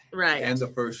 Harvest. Right. And the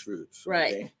first fruits.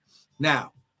 Right. Okay?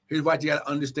 Now, here's what you got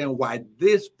to understand why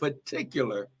this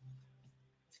particular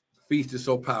feast is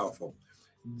so powerful.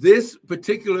 This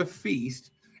particular feast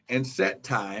and set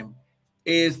time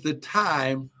is the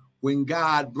time when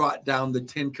God brought down the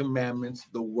 10 Commandments,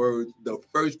 the word, the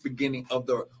first beginning of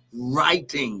the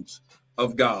writings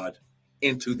of God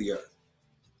into the earth.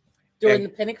 During the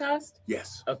Pentecost?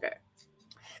 Yes. Okay.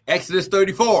 Exodus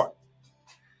 34.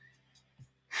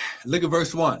 Look at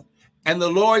verse 1. And the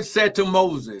Lord said to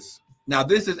Moses, now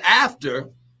this is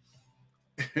after,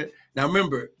 now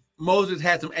remember, Moses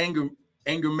had some anger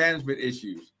management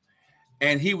issues.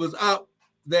 And he was up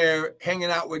there hanging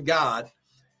out with God.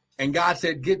 And God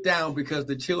said, get down because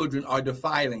the children are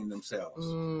defiling themselves.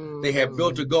 They had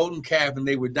built a golden calf and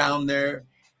they were down there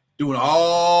doing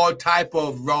all type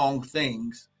of wrong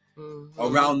things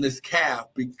around this calf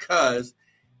because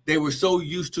they were so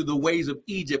used to the ways of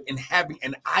Egypt and having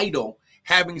an idol,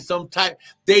 having some type.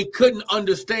 They couldn't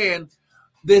understand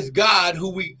this God who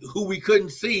we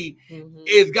couldn't see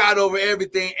is God over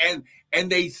everything. And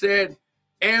they said,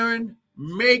 Aaron,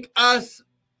 make us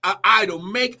an idol,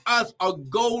 make us a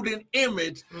golden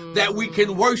image that we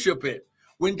can worship it.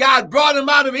 When God brought them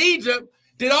out of Egypt,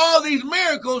 did all these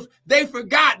miracles, they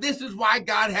forgot. This is why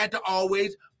God had to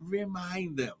always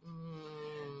remind them.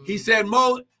 He said,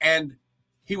 and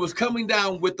he was coming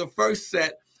down with the first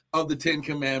set of the 10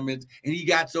 Commandments, and he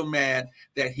got so mad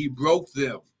that he broke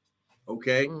them.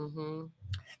 Okay? And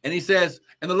he says,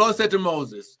 and the Lord said to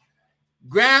Moses,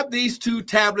 grab these 2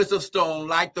 tablets of stone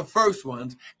like the first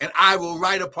ones, and I will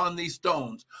write upon these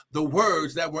stones the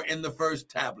words that were in the first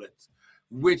tablets,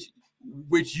 which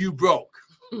you broke.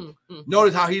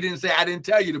 Notice how he didn't say, I didn't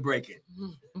tell you to break it.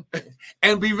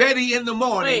 And be ready in the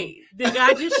morning. Wait, did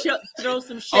God just throw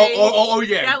some shade? Oh,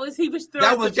 yeah. He was throwing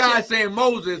that was God shade. Saying,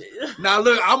 Moses, now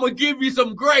look, I'm going to give you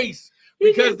some grace.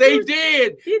 Because they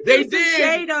did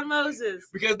shade on Moses.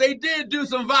 Because they did do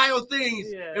some vile things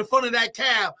in front of that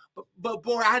calf. But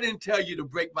boy, I didn't tell you to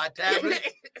break my tablet.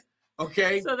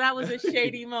 Okay? So that was a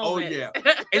shady moment. Oh, yeah.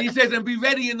 And he says, and be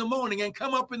ready in the morning and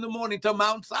come up in the morning to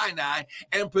Mount Sinai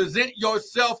and present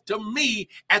yourself to me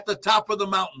at the top of the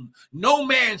mountain. No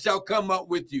man shall come up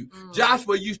with you.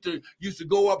 Joshua used to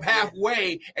go up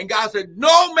halfway, and God said,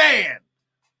 no man.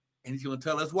 And he's going to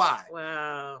tell us why.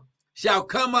 Wow. Shall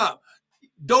come up.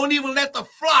 Don't even let the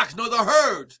flocks nor the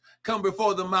herds come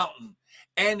before the mountain.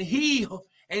 And he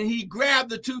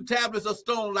grabbed the 2 tablets of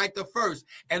stone like the first.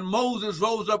 And Moses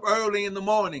rose up early in the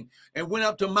morning and went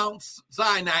up to Mount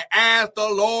Sinai as the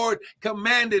Lord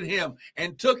commanded him,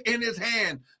 and took in his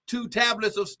hand 2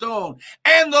 tablets of stone.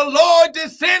 And the Lord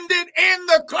descended in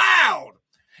the cloud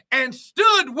and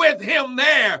stood with him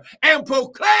there and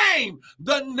proclaimed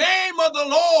the name of the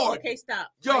Lord. Okay, stop.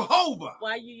 Jehovah.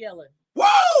 Why are you yelling?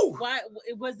 Whoa! Why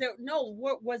was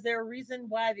there a reason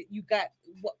why that you got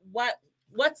what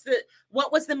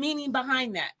was the meaning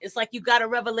behind that? It's like you got a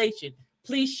revelation.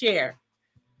 Please share.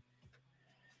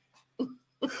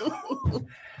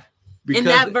 In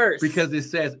that verse. Because it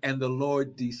says, and the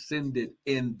Lord descended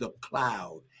in the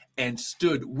cloud and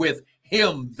stood with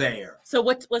him there. So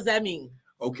what does that mean?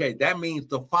 Okay, that means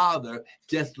the Father,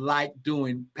 just like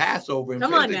doing Passover and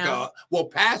Pentecost. Now. Well,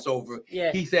 Passover,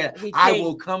 he said, I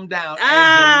will come down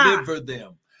and deliver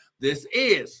them. This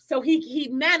is. So he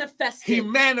manifested. He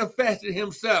manifested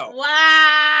himself.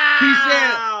 Wow. He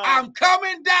said, I'm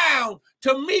coming down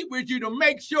to meet with you to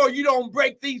make sure you don't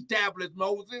break these tablets,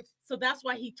 Moses. So that's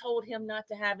why he told him not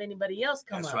to have anybody else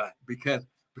come up. That's right.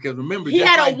 Because remember, he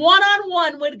had a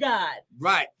one-on-one with God.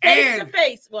 Right. Face to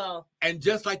face. Well. And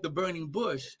just like the burning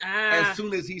bush, as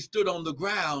soon as he stood on the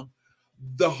ground,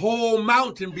 the whole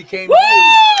mountain became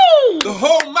holy. The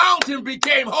whole mountain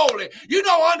became holy. You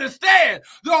don't understand.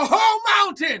 The whole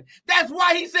mountain. That's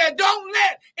why he said, don't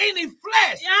let any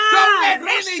flesh, don't let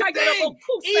anything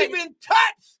even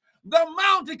touch the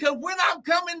mountain, because when I'm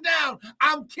coming down,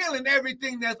 I'm killing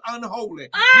everything that's unholy.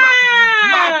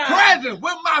 My presence,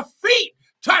 when my feet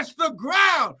touch the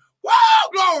ground. Whoa,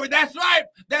 glory. That's right.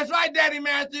 That's right, Daddy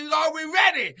Matthews. Are we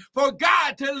ready for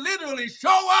God to literally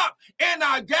show up in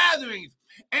our gatherings?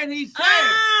 And he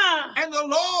said, and the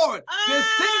Lord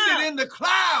descended in the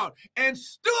cloud and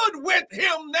stood with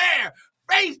him there,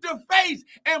 face to face,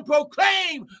 and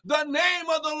proclaimed the name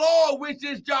of the Lord, which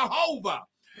is Jehovah.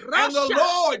 And the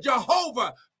Lord,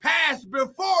 Jehovah, passed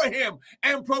before him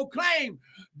and proclaimed,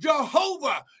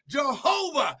 Jehovah,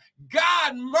 Jehovah,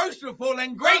 God merciful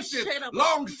and gracious,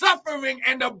 long-suffering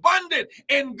and abundant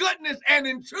in goodness and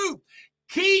in truth,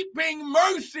 keeping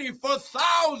mercy for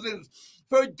thousands,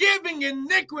 forgiving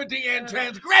iniquity and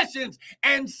transgressions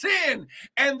and sin,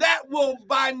 and that will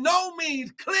by no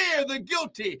means clear the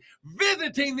guilty,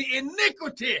 visiting the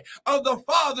iniquity of the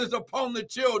fathers upon the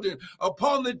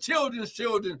children's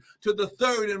children, to the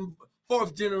third and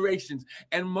fourth generations.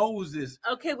 And Moses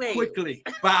quickly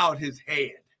bowed his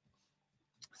head.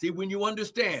 See, when you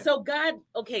understand. So God,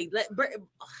 I'm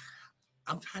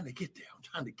trying to get there.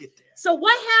 So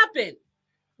what happened?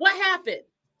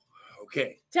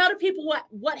 Okay. Tell the people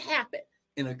what happened.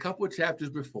 In a couple of chapters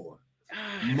before,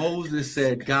 Moses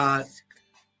said, God,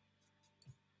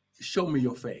 show me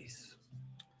your face.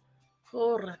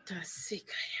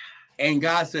 And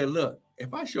God said, look,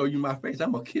 if I show you my face,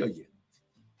 I'm going to kill you.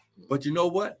 But you know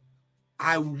what?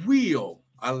 I will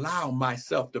allow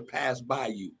myself to pass by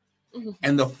you. Mm-hmm.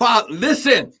 And the Father,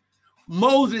 listen,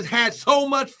 Moses had so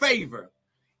much favor,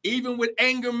 even with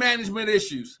anger management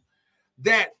issues,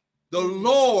 that the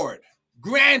Lord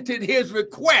granted his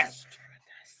request.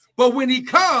 But when he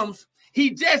comes,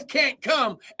 he just can't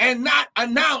come and not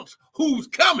announce who's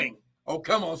coming. Oh,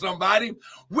 come on, somebody.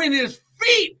 When his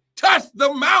feet touch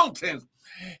the mountains,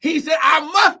 he said, I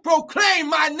must proclaim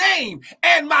my name,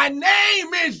 and my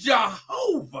name is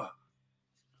Jehovah.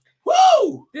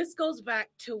 Woo! This goes back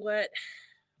to what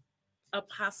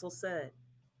Apostle said.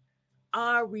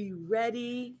 Are we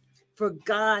ready for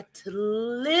God to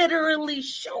literally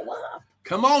show up?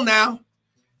 Come on now.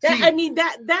 That's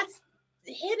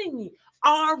hitting me.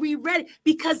 Are we ready?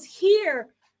 Because here,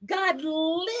 God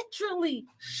literally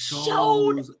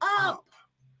showed up.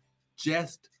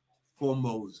 Just for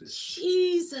Moses.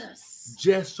 Jesus.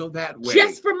 Just so that way.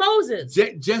 Just for Moses.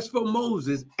 Just for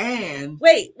Moses. And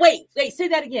wait, say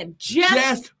that again.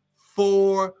 Just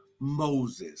for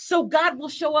Moses. So God will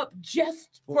show up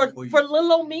just for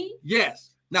little old me?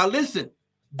 Yes. Now listen,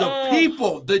 the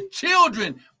people, the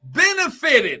children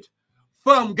benefited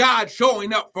from God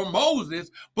showing up for Moses,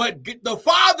 but the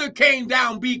Father came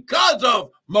down because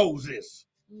of Moses.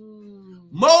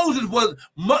 Moses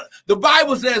the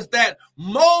Bible says that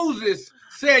Moses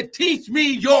said, teach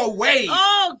me your ways.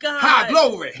 Oh, God. High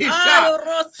glory.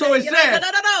 So it says,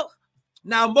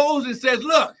 now Moses says,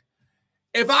 look,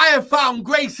 if I have found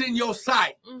grace in your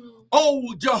sight,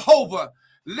 oh Jehovah,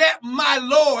 let my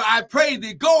Lord, I pray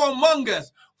thee, go among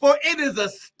us, for it is a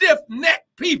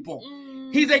stiff-necked people.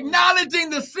 He's acknowledging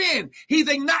the sin.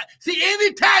 See,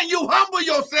 anytime you humble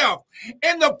yourself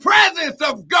in the presence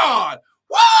of God,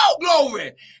 whoa,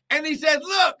 glory. And he says,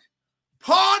 look,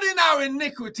 pardon our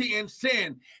iniquity and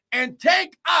sin, and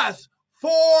take us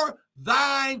for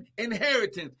thine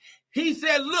inheritance. He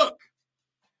said, look,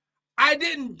 I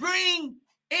didn't bring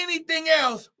anything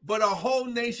else but a whole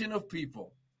nation of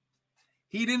people.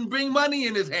 He didn't bring money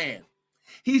in his hand.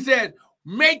 He said,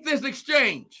 make this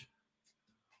exchange.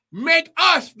 Make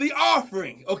us the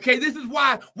offering. Okay, this is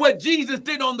why what Jesus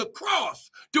did on the cross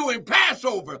during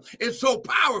Passover is so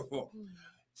powerful.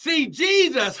 See,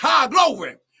 Jesus, high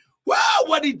glory. Well,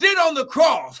 what he did on the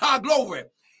cross, high glory.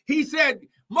 He said,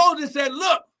 Moses said,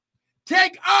 look,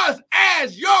 take us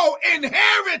as your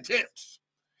inheritance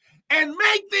and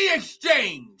make the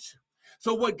exchange.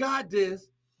 So what God did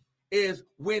is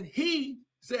when he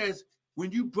says,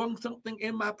 when you bring something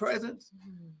in my presence,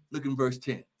 look in verse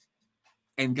 10.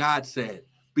 And God said,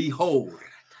 behold,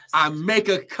 I make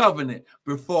a covenant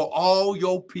before all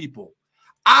your people.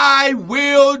 I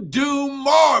will do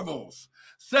marvels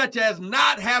such as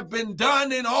not have been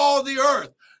done in all the earth,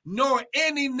 nor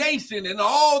any nation in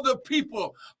all the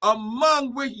people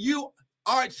among which you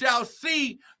shall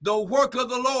see the work of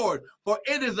the Lord. For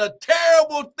it is a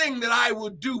terrible thing that I will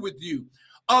do with you.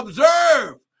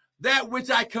 Observe that which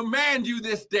I command you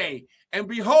this day. And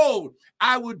behold,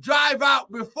 I will drive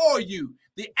out before you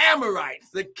the Amorites,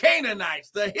 the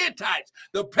Canaanites, the Hittites,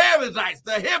 the Perizzites,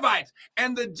 the Hivites,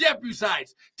 and the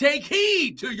Jebusites. Take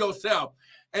heed to yourself,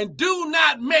 and do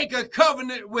not make a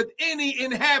covenant with any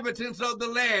inhabitants of the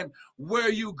land where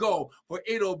you go, for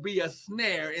it'll be a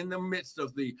snare in the midst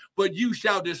of thee. But you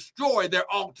shall destroy their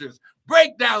altars,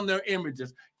 break down their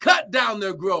images, cut down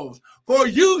their groves, for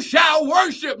you shall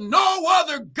worship no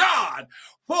other God,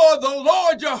 for the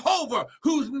Lord Jehovah,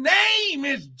 whose name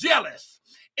is jealous,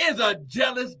 is a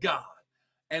jealous God,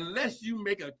 unless you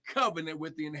make a covenant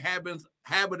with the inhabitants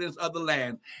of the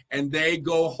land, and they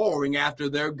go whoring after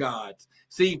their gods.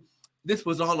 See, this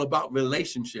was all about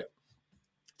relationship.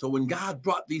 So when God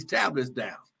brought these tablets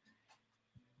down,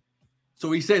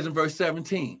 so he says in verse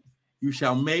 17, you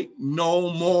shall make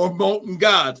no more molten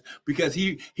gods, because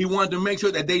he wanted to make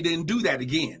sure that they didn't do that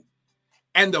again.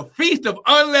 And the feast of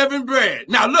unleavened bread.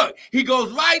 Now look, he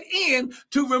goes right in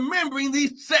to remembering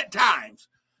these set times.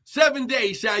 7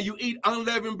 days shall you eat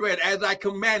unleavened bread as I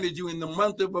commanded you in the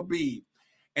month of Abib.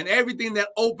 And everything that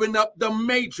opened up the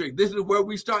matrix. This is where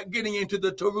we start getting into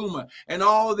the teruma and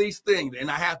all these things. And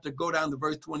I have to go down to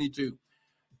verse 22.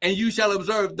 And you shall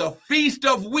observe the feast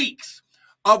of weeks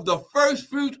of the first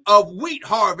fruit of wheat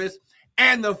harvest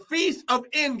and the feast of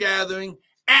ingathering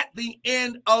at the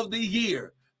end of the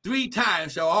year. 3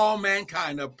 times shall all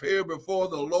mankind appear before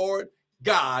the Lord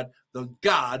God, the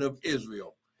God of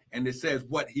Israel. And it says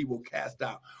what he will cast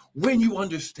out. When you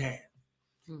understand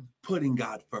putting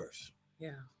God first.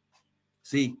 Yeah.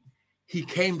 See, he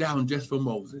came down just for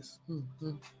Moses.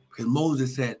 Because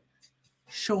Moses said,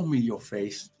 show me your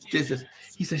face. He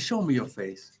said, show me your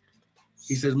face.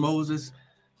 He says, Moses,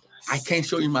 I can't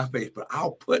show you my face, but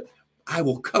I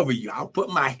will cover you. I'll put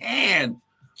my hand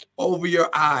over your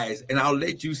eyes and I'll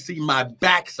let you see my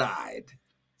backside.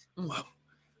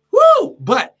 Woo!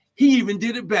 But he even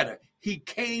did it better. He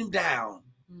came down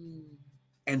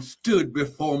and stood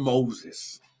before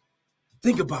Moses.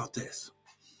 Think about this.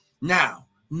 Now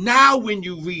when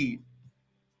you read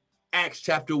Acts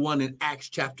chapter 1 and Acts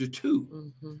chapter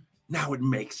 2, now it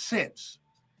makes sense.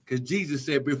 Because Jesus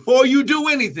said, before you do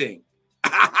anything,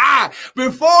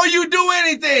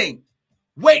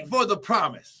 wait for the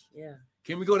promise. Yeah.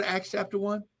 Can we go to Acts chapter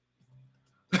 1?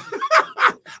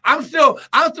 I'm still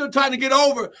trying to get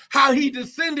over how he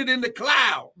descended in the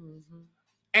cloud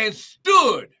and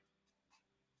stood.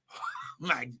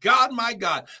 My God, my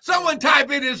God. Someone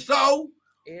type it is so.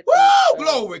 Woo!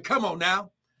 Glory. Come on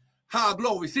now. How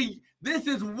glory. See, this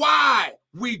is why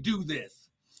we do this.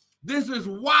 This is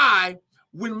why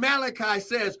when Malachi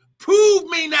says, prove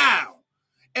me now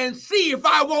and see if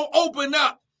I won't open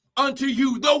up unto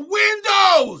you the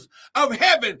windows of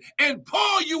heaven and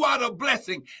pour you out a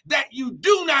blessing that you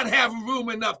do not have room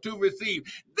enough to receive.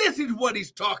 This is what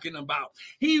he's talking about.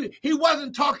 He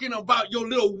wasn't talking about your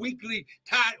little weekly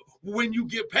time when you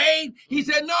get paid. He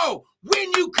said, no,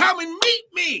 when you come and meet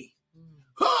me,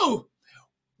 who?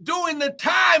 During the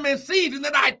time and season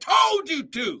that I told you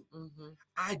to,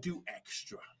 I do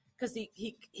extra. Because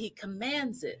he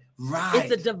commands it. Right.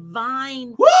 It's a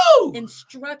divine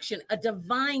instruction, a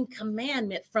divine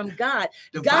commandment from God.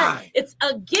 Divine. God,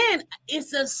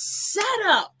 it's a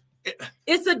setup.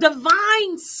 It's a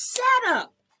divine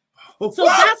setup. So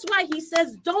that's why he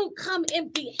says, don't come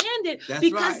empty-handed,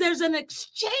 because there's an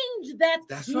exchange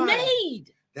that's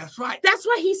made. That's right. That's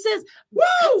why he says,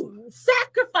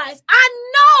 sacrifice. I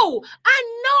know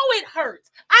it hurts.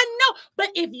 I know. But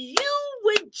if you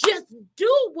would just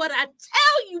do what I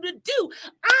tell you to do,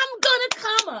 I'm going to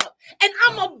come up and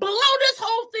I'm going to blow this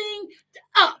whole thing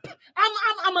up.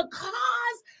 I'm going to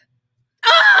cause.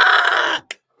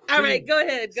 All right, go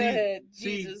ahead. Go ahead.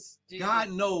 Jesus.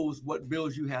 God knows what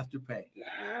bills you have to pay.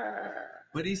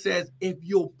 But he says, if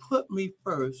you'll put me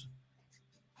first,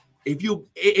 if you'll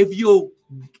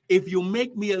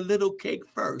make me a little cake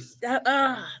first,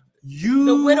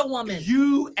 the widow woman,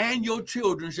 you and your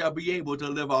children shall be able to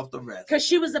live off the rest. Because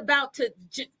she was about to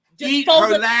eat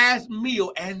her last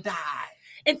meal and die.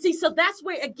 And see, so that's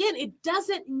where, again, it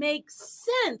doesn't make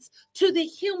sense to the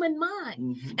human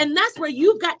mind. And that's where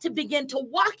you've got to begin to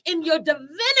walk in your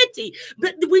divinity.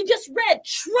 But we just read,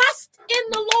 trust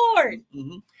in the Lord.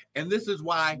 And this is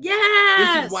why,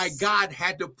 this is why God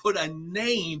had to put a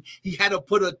name. He had to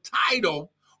put a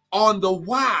title on the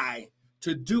why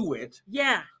to do it.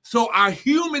 Yeah. So our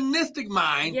humanistic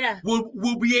mind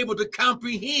will be able to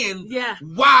comprehend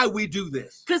why we do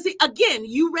this. Because again,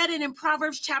 you read it in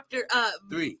Proverbs chapter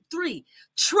 3.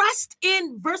 Trust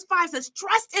in, verse 5 says,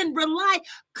 trust and rely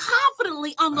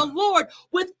confidently on the Lord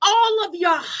with all of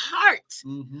your heart.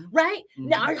 Right?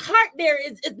 Now, our heart there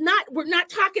is not, we're not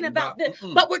talking about this,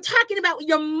 but we're talking about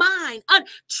your mind.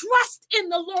 Trust in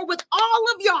the Lord with all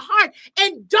of your heart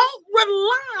and don't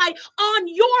rely on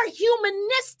your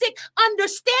humanistic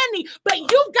understanding, but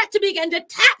you've got to begin to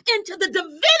tap into the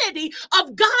divinity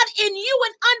of God in you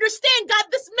and understand, God,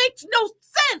 this makes no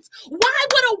sense. Why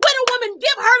would a widow woman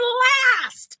give her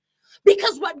last?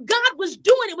 Because what God was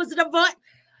doing, it was a divine.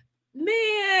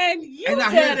 Man, you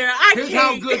better. Here's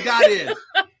how good God is.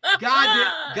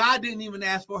 God didn't even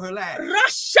ask for her last.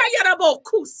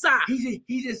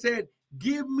 He just said,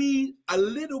 give me a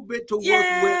little bit to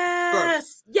work with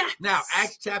first. Yes. Now,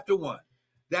 Acts chapter 1.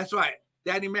 That's right.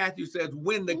 Daddy Matthew says,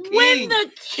 when the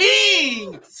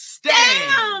king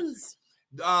stands.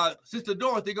 Sister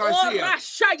Dorothy Garcia,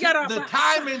 the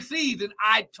time and season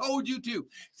I told you to.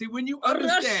 See, when you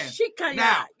understand.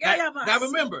 Now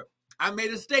remember, I made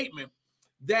a statement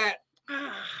that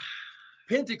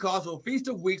Pentecost or Feast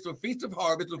of Weeks or Feast of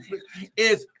Harvest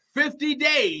is 50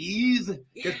 days,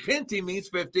 because Penti means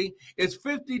 50, it's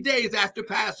 50 days after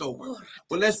Passover.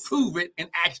 Well, let's prove it in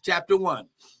Acts chapter 1.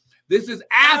 This is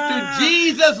after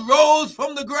Jesus rose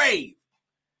from the grave.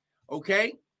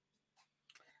 Okay?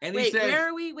 And he says, where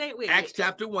are we? Wait. Acts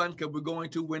chapter 1, because we're going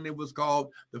to when it was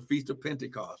called the Feast of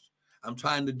Pentecost. I'm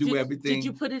trying to do everything. Did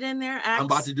you put it in there? Acts? I'm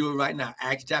about to do it right now.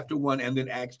 Acts chapter 1 and then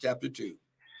Acts chapter 2.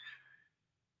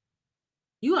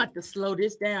 You have to slow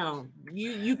this down.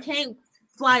 You can't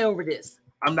fly over this.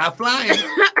 I'm not flying.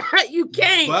 You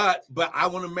can't. But I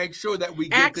want to make sure that we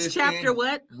get Acts this chapter in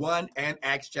what? 1 and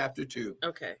Acts chapter 2.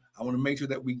 Okay. I want to make sure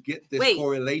that we get this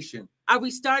correlation. Are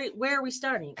we starting? Where are we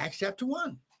starting? Acts chapter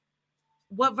 1.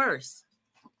 What verse?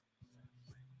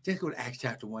 Just go to Acts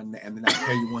chapter 1 and then I'll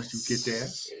tell you once you get there.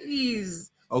 Jeez.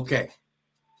 Okay.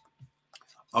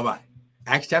 All right.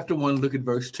 Acts chapter 1, look at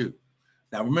verse 2.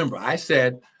 Now remember, I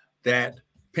said that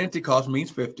Pentecost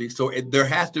means 50, so there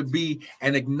has to be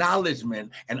an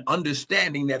acknowledgement and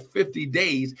understanding that 50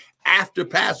 days after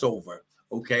Passover,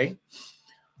 okay?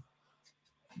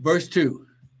 Verse 2,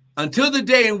 until the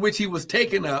day in which he was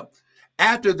taken up,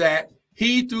 after that,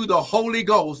 he through the Holy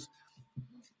Ghost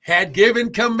had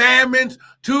given commandments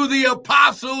to the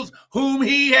apostles whom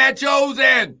he had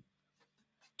chosen,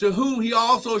 to whom he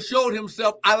also showed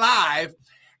himself alive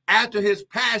after his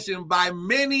passion by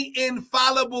many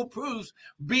infallible proofs,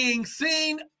 being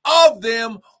seen of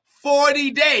them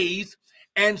 40 days,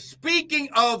 and speaking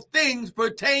of things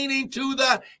pertaining to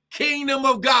the kingdom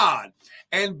of God,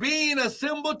 and being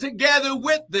assembled together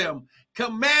with them,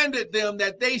 commanded them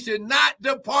that they should not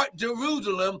depart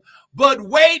Jerusalem, but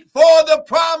wait for the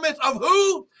promise of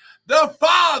who? The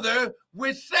Father,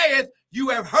 which saith, you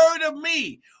have heard of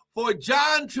me. For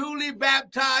John truly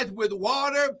baptized with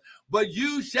water, but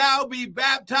you shall be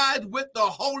baptized with the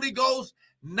Holy Ghost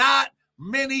not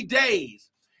many days.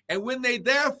 And when they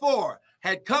therefore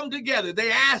had come together,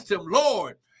 they asked him,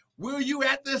 Lord, will you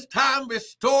at this time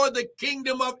restore the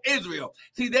kingdom of Israel?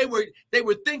 See, they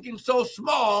were thinking so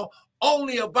small,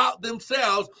 only about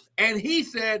themselves. And he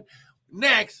said,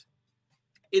 next,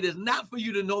 it is not for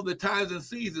you to know the times and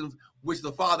seasons which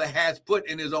the Father has put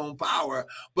in his own power,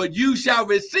 but you shall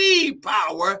receive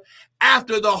power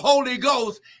after the Holy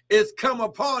Ghost is come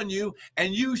upon you,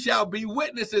 and you shall be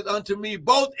witnesses unto me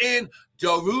both in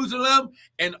Jerusalem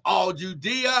and all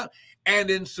Judea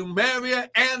and in Samaria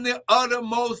and the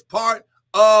uttermost part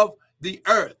of the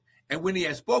earth. And when he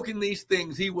had spoken these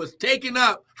things, he was taken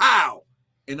up, how?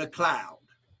 In a cloud.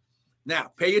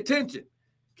 Now, pay attention.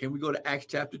 Can we go to Acts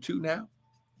chapter 2 now?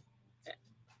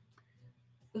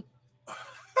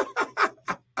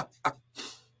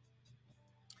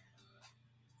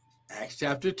 Acts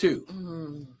chapter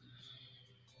 2.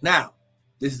 Now,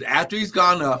 this is after he's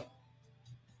gone up,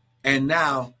 and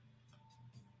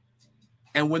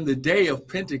when the day of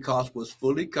Pentecost was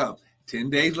fully come, 10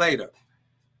 days later,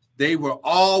 they were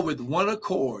all with one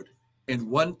accord in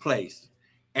one place,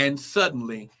 and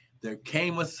suddenly there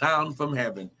came a sound from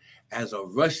heaven as a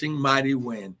rushing mighty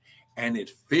wind, and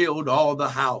it filled all the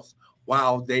house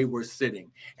while they were sitting.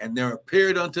 And there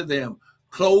appeared unto them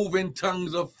cloven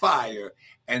tongues of fire,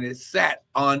 and it sat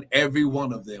on every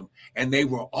one of them. And they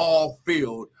were all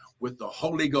filled with the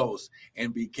Holy Ghost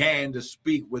and began to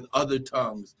speak with other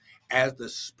tongues as the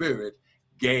Spirit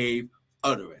gave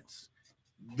utterance.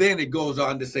 Then it goes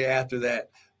on to say after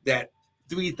that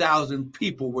 3,000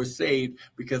 people were saved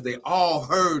because they all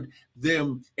heard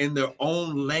them in their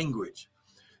own language.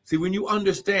 See, when you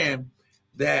understand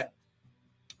that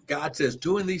God says,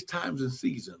 during these times and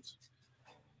seasons,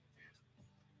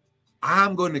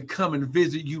 I'm going to come and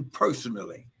visit you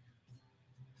personally.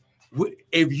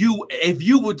 If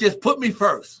you would just put me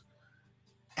first,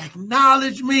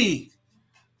 acknowledge me,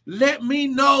 let me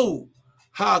know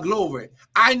how glory.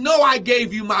 I know I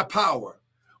gave you my power,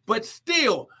 but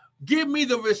still give me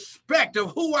the respect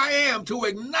of who I am to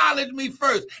acknowledge me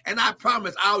first. And I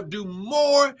promise I'll do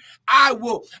more. I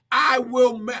will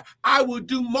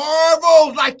do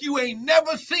marvels like you ain't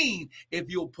never seen if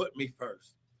you'll put me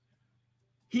first.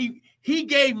 He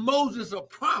gave Moses a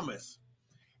promise,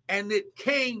 and it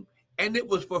came and it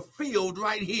was fulfilled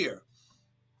right here.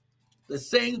 The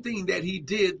same thing that he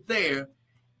did there,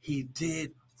 he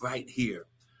did right here.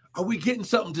 Are we getting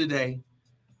something today?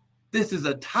 This is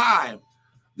a time.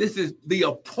 This is the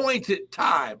appointed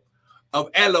time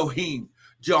of Elohim,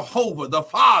 Jehovah, the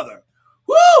Father.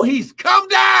 Woo! He's come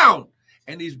down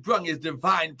and he's brung his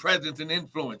divine presence and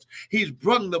influence. He's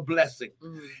brung the blessing.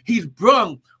 He's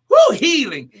brung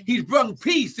healing. He's brung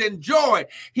peace and joy.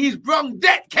 He's brung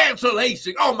debt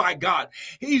cancellation. Oh my God.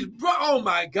 He's brung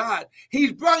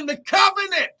the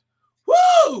covenant.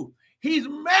 Woo! He's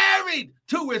married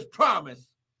to his promise.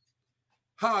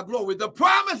 Glory. The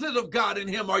promises of God in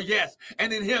him are yes,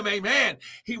 and in him, amen.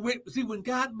 When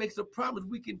God makes a promise,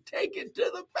 we can take it to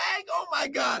the bank. Oh my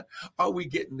God. Are we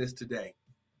getting this today?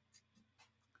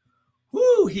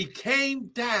 Woo, he came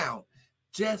down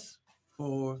just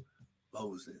for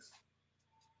Moses.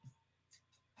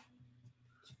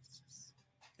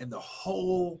 And the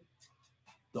whole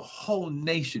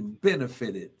nation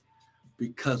benefited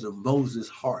because of Moses'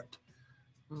 heart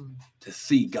to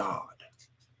see God.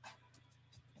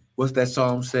 What's that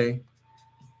psalm say?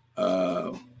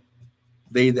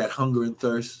 They that hunger and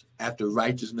thirst after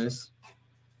righteousness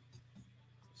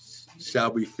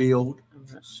shall be filled. I'm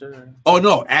not sure. Oh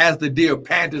no, as the deer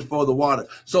panteth for the water,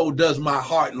 so does my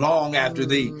heart long after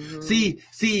thee.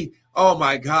 See, oh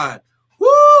my God.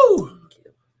 Woo!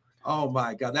 Oh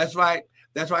my God. That's right,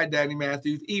 Danny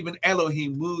Matthews. Even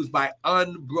Elohim moves by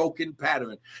unbroken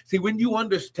pattern. See, when you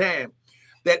understand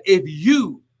that if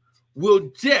you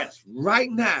will just right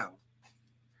now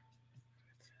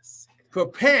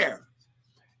prepare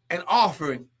an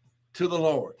offering to the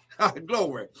Lord,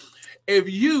 glory. If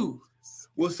you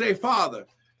will say, Father,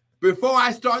 before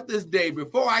I start this day,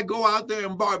 before I go out there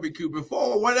and barbecue,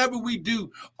 before whatever we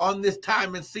do on this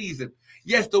time and season,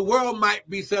 yes, the world might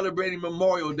be celebrating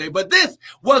Memorial Day, but this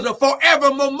was a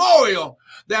forever memorial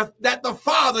that the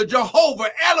Father,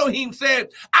 Jehovah, Elohim said,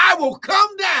 I will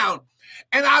come down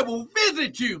and I will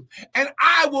visit you and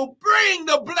I will bring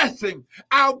the blessing.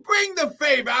 I'll bring the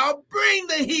favor. I'll bring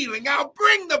the healing. I'll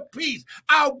bring the peace.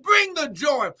 I'll bring the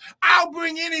joy. I'll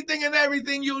bring anything and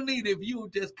everything you need if you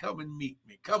just come and meet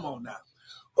me. Come on now.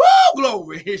 Woo,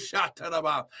 glory.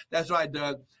 That's right,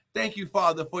 Doug. Thank you,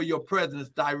 Father, for your presence,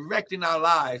 directing our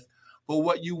lives for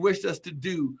what you wish us to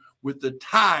do with the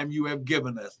time you have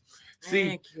given us.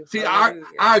 See,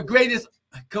 our greatest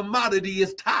commodity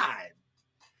is time.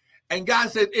 And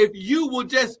God said, if you will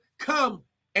just come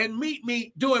and meet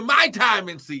me during my time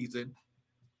and season,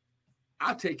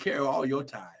 I'll take care of all your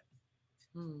time.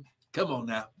 Come on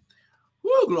now.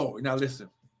 Woo, glory. Now listen.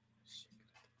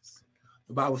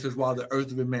 The Bible says, while the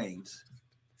earth remains,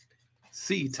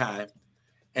 seed time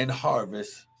and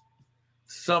harvest,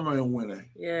 summer and winter,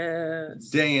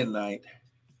 yes, day and night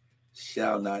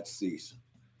shall not cease.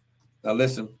 Now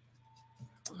listen,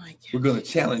 we're going to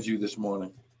challenge you this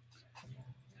morning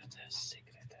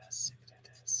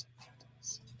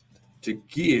to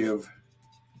give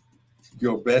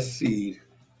your best seed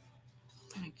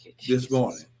this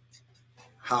morning.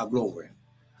 How glory.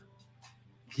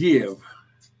 Give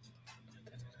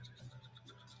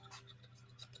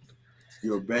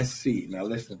your best seed. Now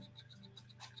listen.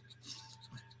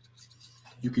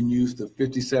 You can use the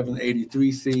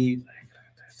 5783 seed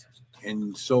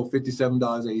and sow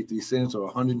 $57.83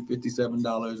 or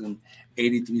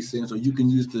 $157.83, or you can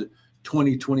use the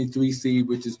 2023 seed,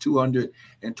 which is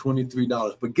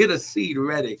 $223. But get a seed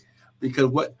ready, because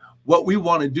what we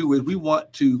want to do is we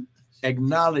want to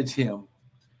acknowledge him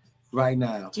right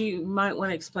now. Do you might want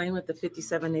to explain what the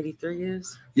 5783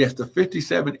 is? Yes, the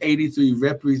 5783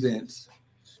 represents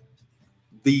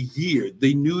the year,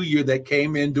 the new year that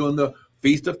came in during the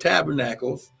Feast of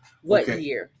Tabernacles. What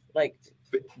year? Like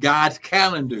God's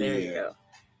calendar year. There you go.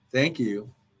 Thank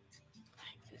you.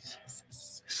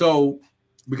 So,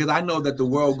 because I know that the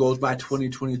world goes by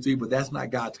 2023, but that's not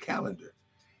God's calendar.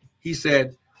 He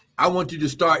said, I want you to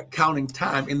start counting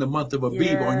time in the month of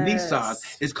Abib or Nisan.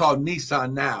 It's called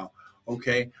Nisan now,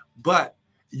 okay? But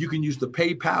you can use the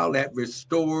PayPal at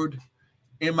Restored,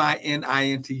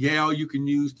 MININTL. You can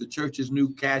use the church's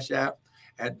new Cash App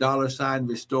at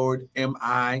 $Restored,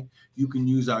 MI. You can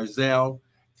use our Zelle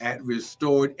at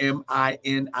Restored,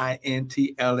 MININTL at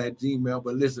Gmail.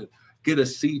 But listen, get a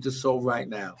seed to sow right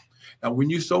now. Now, when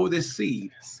you sow this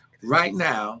seed right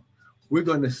now, I'm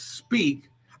going to speak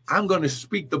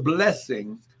the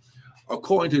blessing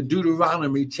according to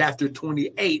Deuteronomy chapter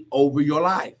 28 over your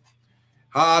life.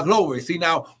 Glory. See,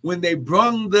 now, when they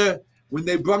brung the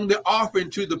offering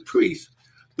to the priest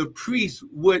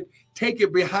would take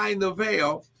it behind the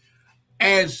veil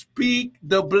and speak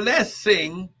the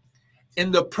blessing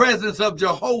in the presence of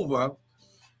Jehovah,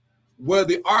 where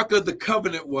the Ark of the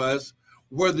Covenant was,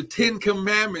 where the 10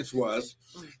 Commandments was,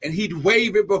 and he'd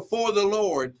wave it before the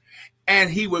Lord, and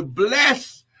he would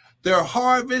bless their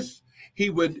harvest. He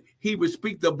would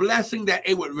speak the blessing that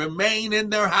it would remain in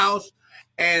their house,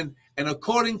 and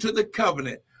according to the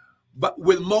covenant. But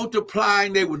with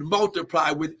multiplying, they would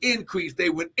multiply. With increase, they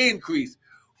would increase.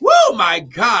 Whoa, my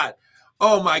God.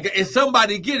 Oh, my God. Is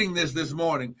somebody getting this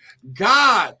morning?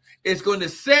 God is going to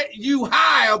set you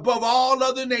high above all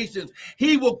other nations.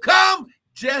 He will come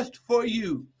just for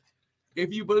you.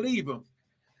 If you believe him,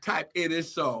 type "it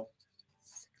is so."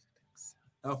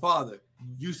 Now, Father,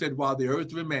 you said while the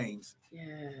earth remains,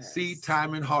 Yes. seed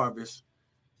time and harvest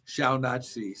shall not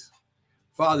cease.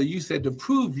 Father, you said to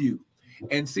prove you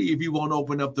and see if you won't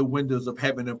open up the windows of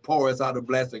heaven and pour us out a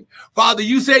blessing. Father,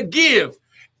 you said give,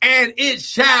 and it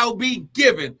shall be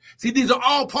given. See, these are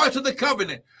all parts of the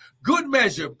covenant. Good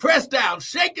measure, pressed down,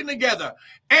 shaken together,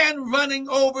 and running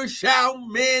over shall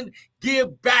men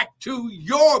give back to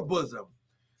your bosom.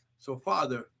 So,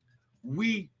 Father,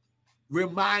 we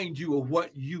remind you of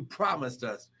what you promised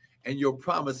us, and your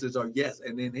promises are yes,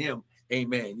 and in him,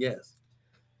 amen, yes.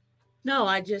 No,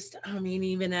 I mean,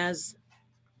 even as,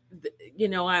 you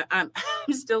know, I'm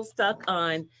still stuck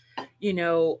on, you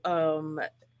know,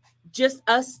 just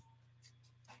us,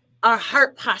 our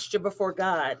heart posture before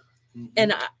God. Mm-hmm.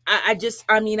 And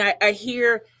I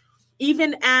hear,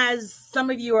 even as some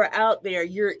of you are out there,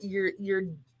 you're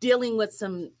dealing with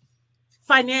some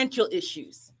financial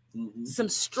issues, mm-hmm. some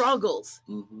struggles.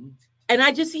 Mm-hmm. And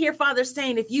I just hear Father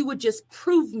saying, if you would just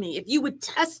prove me, if you would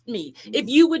test me, mm-hmm. if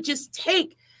you would just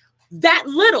take that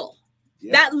little,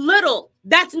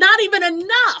 that's not even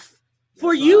enough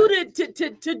for you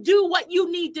to do what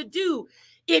you need to do.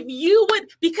 If you would,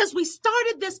 because we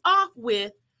started this off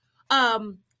with,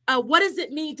 what does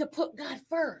it mean to put God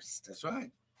first? That's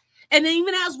right. And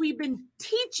even as we've been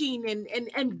teaching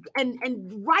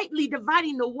and rightly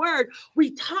dividing the word,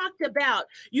 we talked about,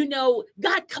 you know,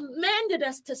 God commanded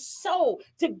us to sow,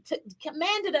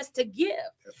 commanded us to give.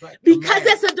 That's right. Because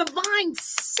it's a divine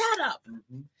setup.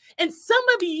 Mm-hmm. And some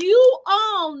of you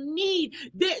all need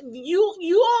that.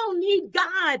 You all need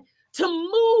God to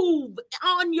move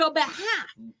on your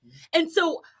behalf. Mm-hmm. And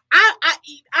so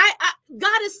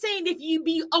God is saying, if you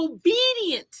be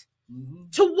obedient mm-hmm.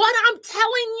 to what I'm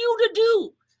telling you to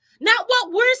do, not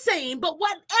what we're saying, but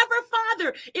whatever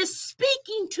Father is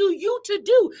speaking to you to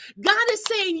do, God is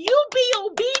saying, you be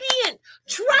obedient.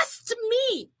 Trust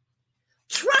me.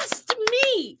 Trust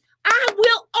me. I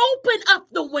will open up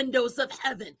the windows of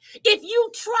heaven. If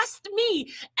you trust me,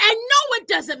 and no, it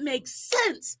doesn't make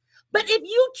sense, but if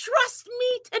you trust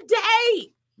me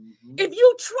today, mm-hmm. if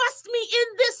you trust me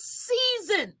in this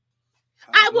season,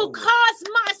 I will cause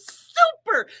my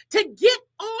super to get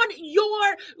on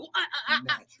your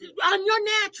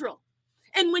natural.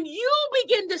 And when you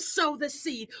begin to sow the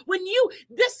seed,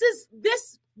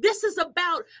 this is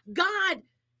about God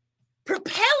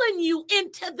propelling you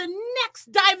into the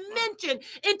next dimension,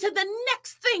 into the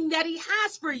next thing that he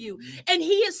has for you. And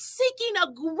he is seeking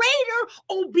a greater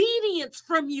obedience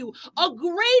from you, a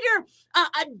greater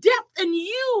a depth in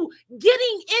you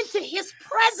getting into his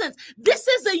presence. This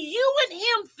is a you and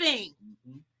him thing.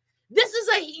 This is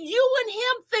a you and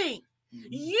him thing.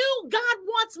 God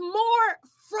wants more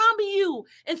from you.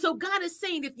 And so God is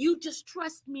saying, if you just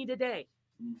trust me today,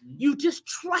 you just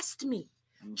trust me.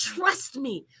 Trust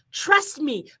me,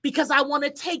 because I want to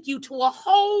take you to a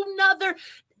whole nother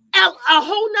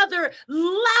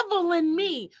level in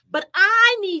me. But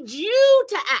I need you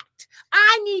to act.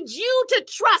 I need you to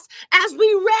trust. As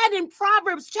we read in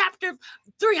Proverbs chapter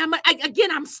 3,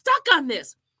 I'm stuck on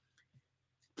this.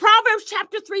 Proverbs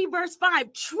chapter 3, verse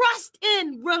 5, trust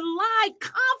in, rely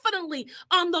confidently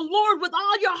on the Lord with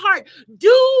all your heart.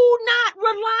 Do not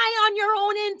rely on your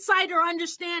own insight or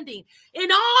understanding.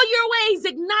 In all your ways,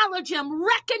 acknowledge him,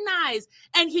 recognize,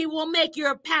 and he will make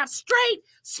your path straight,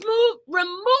 smooth,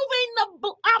 removing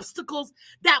the obstacles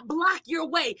that block your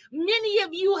way. Many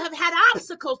of you have had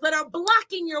obstacles that are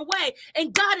blocking your way,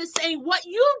 and God is saying, what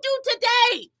you do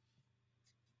today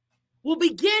will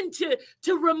begin to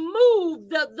remove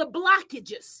the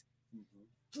blockages.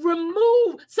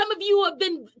 Remove. Some of you have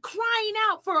been crying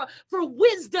out for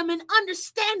wisdom and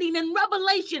understanding and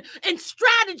revelation and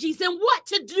strategies and what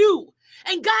to do.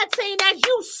 And God's saying, as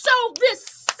you sow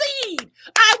this seed,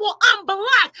 I will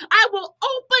unblock. I will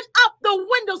open up the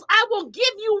windows. I will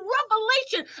give you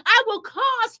revelation. I will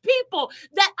cause people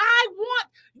that I want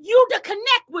you to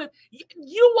connect with.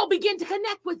 You will begin to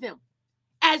connect with them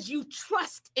as you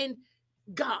trust in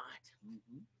God.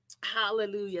 Mm-hmm.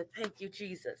 Hallelujah. Thank you,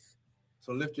 Jesus.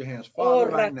 So lift your hands, Father,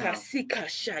 right now,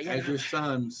 as your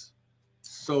sons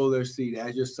sow their seed,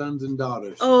 as your sons and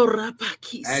daughters,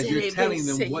 as you're telling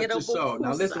them what to sow.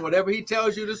 Now listen, whatever he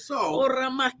tells you to sow,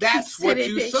 that's what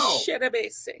you sow.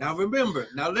 Now remember,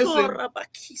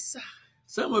 listen,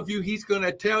 some of you, he's going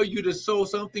to tell you to sow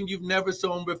something you've never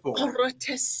sown before.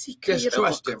 Just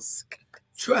trust him.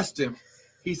 Trust him.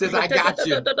 He says, I got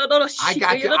you. I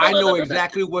got you. I know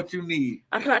exactly what you need.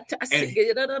 And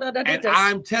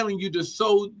I'm telling you to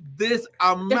sow this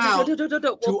amount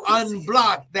to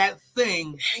unblock that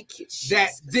thing Thank you, that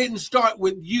Jesus. didn't start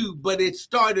with you, but it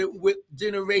started with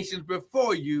generations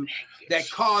before you that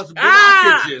caused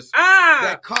blockages,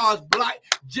 that caused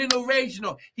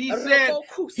generational. He said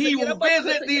he will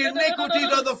visit the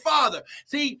iniquities of the father.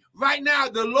 See, right now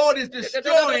the Lord is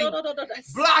destroying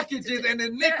blockages and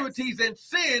iniquities and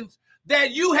sins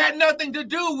that you had nothing to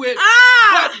do with,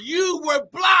 but you were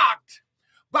blocked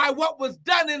by what was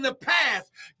done in the past.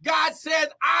 God said,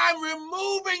 I'm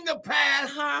removing the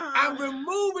past. I'm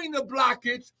removing the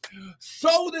blockage.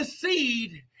 Sow the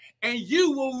seed and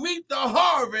you will reap the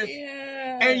harvest.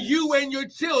 And you and your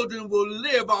children will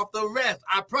live off the rest.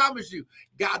 I promise you,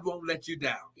 God won't let you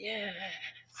down.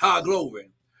 Glory.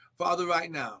 Father, right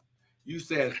now, you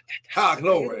said,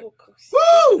 glory.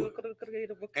 Woo!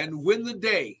 And when the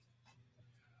day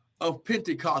of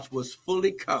Pentecost was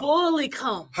fully come.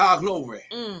 Glory.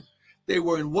 They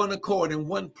were in one accord in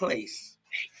one place.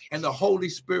 And the Holy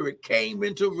Spirit came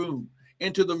into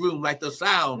the room like the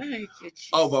sound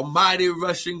of a mighty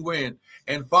rushing wind.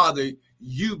 And Father,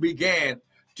 you began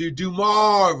to do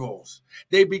marvels.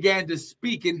 They began to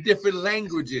speak in different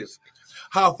languages.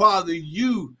 Father,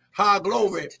 you,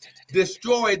 glory,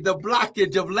 destroyed the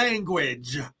blockage of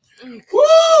language.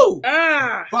 Woo!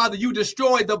 Father, you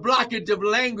destroyed the blockage of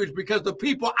language because the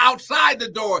people outside the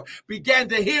door began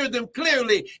to hear them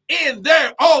clearly in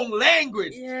their own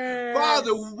language.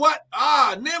 Father, what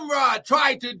Nimrod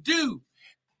tried to do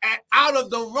out of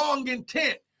the wrong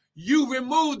intent, you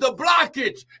removed the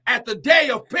blockage at the day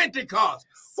of Pentecost.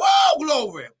 Whoa,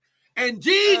 glory. And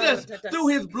Jesus, through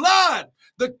his blood,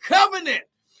 the covenant,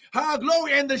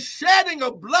 glory, and the shedding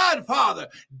of blood, Father,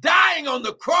 dying on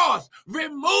the cross,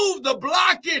 removed the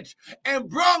blockage and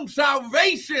brought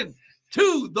salvation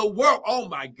to the world. Oh,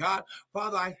 my God.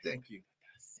 Father, I thank you.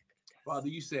 Father,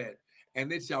 you said,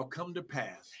 and it shall come to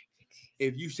pass,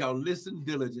 if you shall listen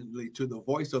diligently to the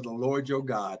voice of the Lord your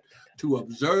God, to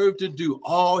observe to do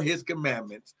all his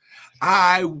commandments,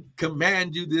 I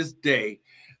command you this day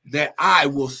that I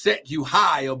will set you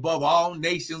high above all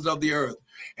nations of the earth.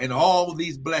 And all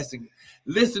these blessings,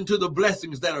 listen to the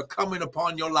blessings that are coming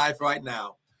upon your life right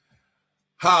now.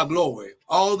 Glory.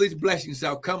 All these blessings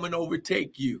shall come and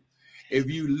overtake you if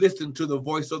you listen to the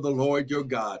voice of the Lord your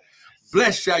God.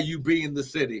 Blessed shall you be in the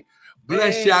city.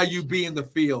 Blessed shall you be in the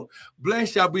field.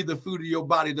 Blessed shall be the food of your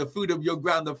body, the food of your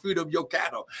ground, the food of your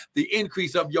cattle, the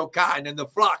increase of your kind, and the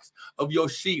flocks of your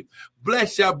sheep.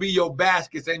 Blessed shall be your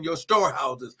baskets and your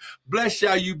storehouses. Blessed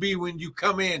shall you be when you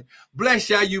come in. Blessed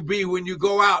shall you be when you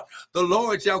go out. The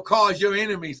Lord shall cause your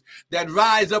enemies that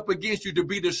rise up against you to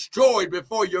be destroyed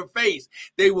before your face.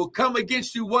 They will come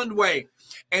against you one way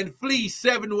and flee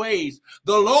 7 ways.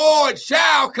 The Lord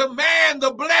shall command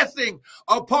the blessing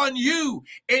upon you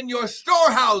in your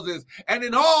storehouses and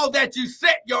in all that you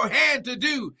set your hand to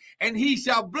do. And he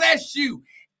shall bless you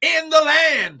in the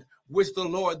land which the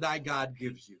Lord thy God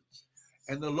gives you.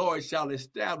 And the Lord shall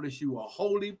establish you a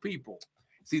holy people.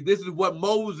 See, this is what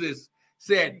Moses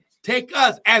said. Take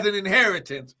us as an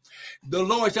inheritance. The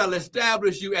Lord shall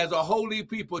establish you as a holy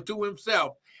people to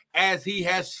himself, as he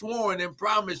has sworn and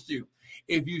promised you,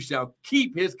 if you shall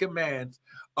keep his commands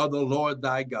of the Lord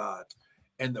thy God.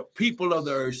 And the people of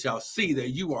the earth shall see that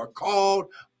you are called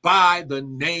by the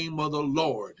name of the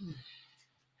Lord.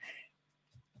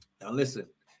 Now listen,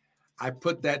 I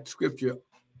put that scripture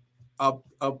up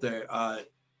there,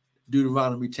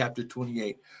 Deuteronomy chapter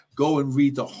 28. Go and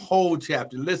read the whole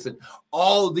chapter. Listen,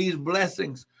 all these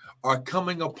blessings are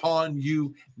coming upon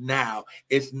you now.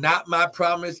 It's not my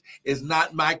promise. It's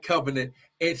not my covenant.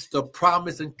 It's the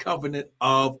promise and covenant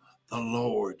of the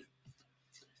Lord.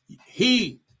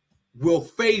 He will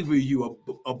favor you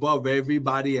above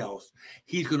everybody else.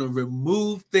 He's going to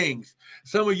remove things.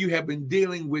 Some of you have been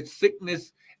dealing with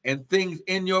sickness and things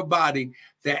in your body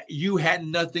that you had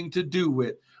nothing to do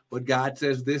with. But God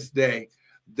says this day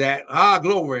that,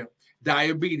 glory,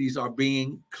 diabetes are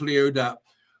being cleared up.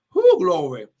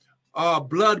 Glory.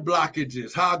 Blood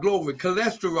blockages. Glory.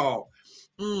 Cholesterol.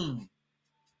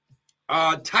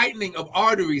 Tightening of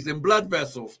arteries and blood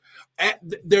vessels.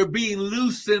 They're being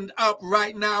loosened up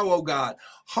right now, oh God.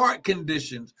 Heart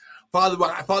conditions. Father,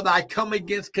 I come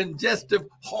against congestive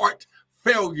heart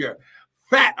failure.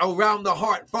 Fat around the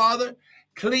heart. Father,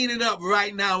 clean it up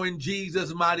right now in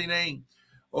Jesus' mighty name.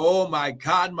 Oh, my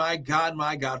God, my God,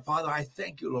 my God. Father, I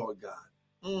thank you, Lord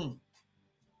God.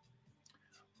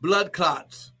 Blood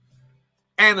clots,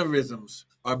 aneurysms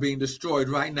are being destroyed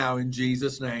right now in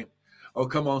Jesus' name. Oh,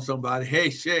 come on, somebody. Hey,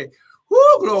 shit.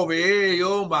 Woo, glory. Hey,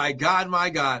 oh, my God, my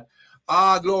God.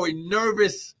 Glory.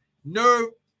 Nerve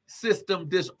system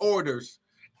disorders,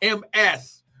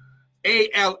 MS,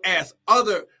 ALS,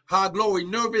 other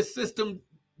nervous system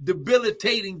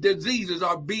debilitating diseases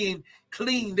are being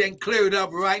cleaned and cleared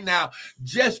up right now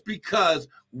just because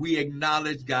we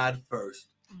acknowledge God first.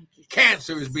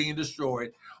 Cancer is being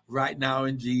destroyed right now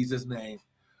in Jesus' name.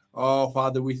 Oh,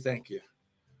 Father, we thank you.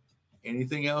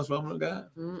 Anything else, woman of God?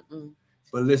 Mm-mm.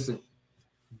 But listen,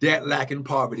 debt, lack, and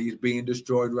poverty is being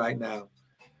destroyed right now.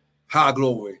 High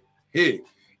glory. Here,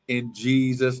 in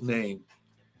Jesus' name.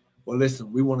 Well,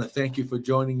 listen, we want to thank you for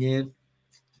joining in.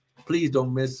 Please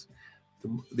don't miss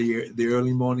the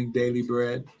early morning daily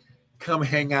bread. Come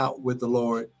hang out with the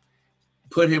Lord.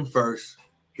 Put him first.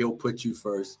 He'll put you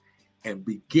first. And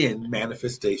begin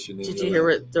manifestation in your life. Did you hear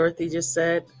what Dorothy just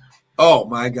said? Oh,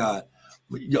 my God.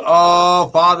 Oh,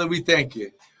 Father, we thank you.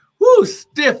 Woo,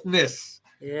 stiffness.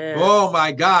 Yes. Oh,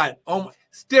 my God.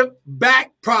 Stiff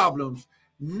back problems,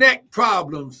 neck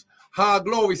problems.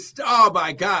 Glory. Oh,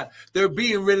 my God. They're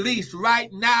being released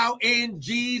right now in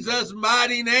Jesus'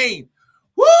 mighty name.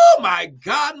 Woo, my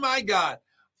God, my God.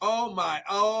 Oh,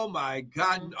 my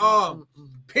God.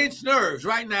 Pinched nerves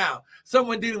right now.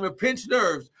 Someone dealing with pinched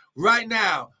nerves right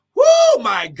now. Woo,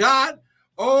 my God.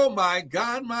 Oh, my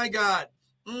God, my God.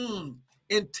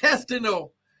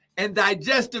 Intestinal and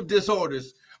digestive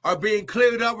disorders are being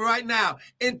cleared up right now.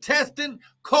 Intestine,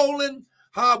 colon,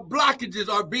 blockages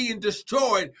are being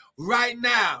destroyed right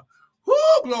now.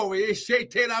 Woo, glory.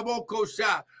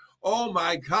 Oh,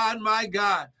 my God, my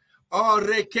God. Oh,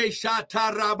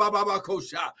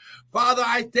 Father,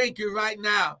 I thank you right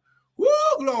now. Woo,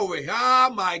 glory.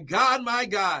 Ah, my God, my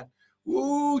God.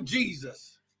 Woo,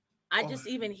 Jesus. I just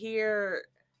even hear,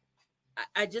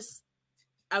 I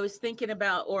was thinking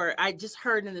about, or I just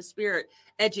heard in the spirit,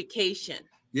 education.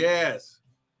 Yes.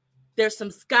 There's some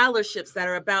scholarships that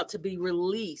are about to be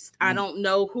released. I don't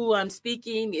know who I'm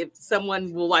speaking, if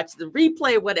someone will watch the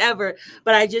replay, whatever,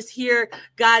 but I just hear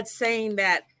God saying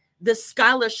that the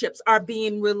scholarships are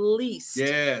being released.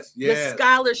 Yes. The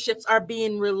scholarships are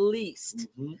being released.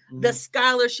 The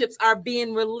scholarships are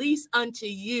being released unto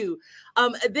you.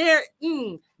 They're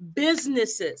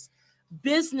businesses,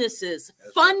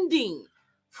 funding.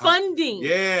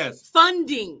 Yes.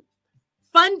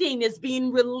 Funding is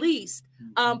being released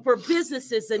for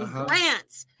businesses and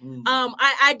grants.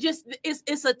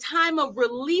 It's a time of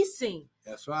releasing.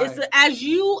 That's right. It's as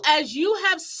you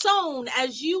have sown,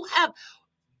 as you have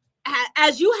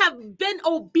been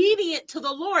obedient to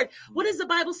the Lord. What does the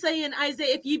Bible say in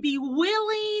Isaiah? If you be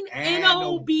willing and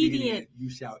obedient, you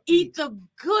shall eat the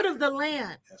good of the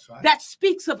land. That's right. That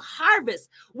speaks of harvest.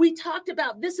 We talked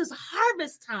about this is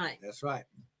harvest time. That's right.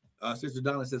 Sister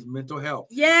Donna says mental health.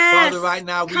 Yes. Father, right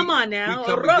now, we come against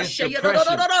depression. We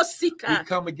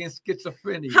come against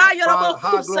schizophrenia. We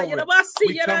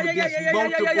come against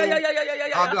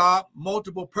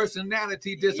multiple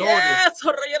personality disorders. Yes.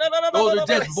 Those are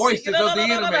just voices of the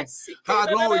enemy.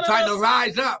 Glory, trying to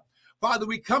rise up. Father,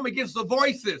 we come against the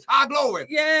voices. Glory.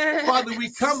 Yes. Father,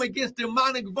 we come against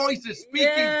demonic voices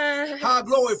speaking.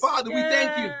 Glory. Father, we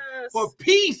thank you for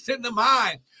peace in the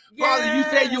mind. Father, you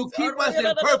say you'll keep us in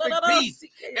perfect peace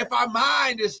if our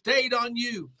mind is stayed on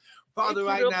you. Father,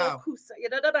 right now,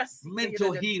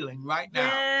 mental healing right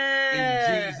now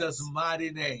in Jesus'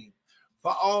 mighty name.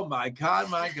 Oh, my God,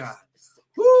 my God.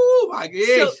 Woo, my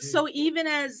God. So even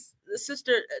as the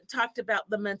sister talked about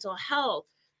the mental health,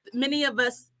 many of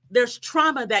us, there's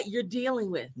trauma that you're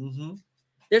dealing with.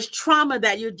 There's trauma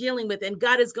that you're dealing with, and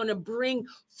God is going to bring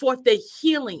forth the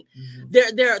healing.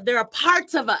 There are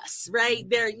parts of us, right?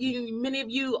 Many of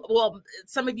you, well,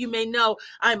 some of you may know,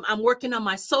 I'm working on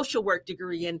my social work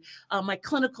degree and my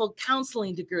clinical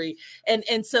counseling degree,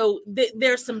 and so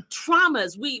there's some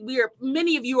traumas.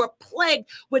 Many of you are plagued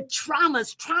with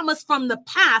traumas from the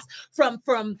past,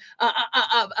 from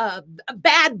a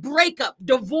bad breakup,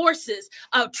 divorces,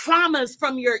 traumas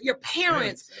from your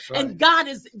parents, yes, right. And God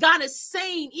is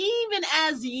saying, even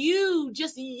as you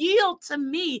just yield to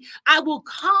me, I will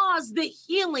cause the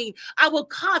healing. I will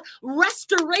cause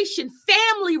restoration,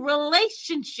 family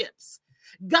relationships.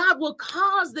 God will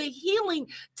cause the healing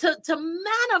to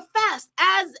manifest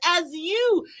as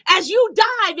you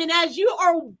dive and as you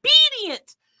are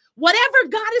obedient. Whatever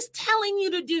God is telling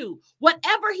you to do,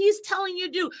 whatever he's telling you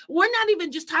to do, we're not even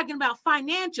just talking about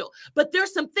financial, but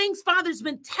there's some things Father's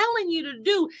been telling you to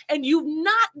do and you've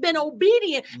not been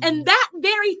obedient. And that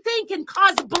very thing can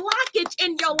cause blockage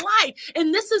in your life.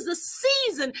 And this is a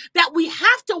season that we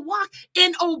have to walk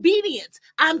in obedience.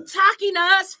 I'm talking to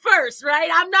us first, right?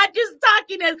 I'm not just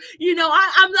talking as,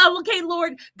 I'm okay,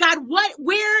 Lord God, what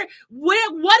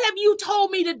have you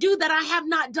told me to do that I have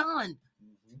not done?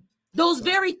 Those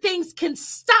very things can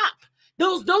stop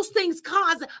Those things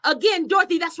cause, again,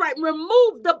 Dorothy, that's right.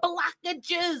 Remove the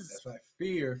blockages. That's right.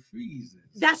 Fear freezes.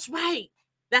 That's right.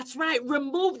 That's right.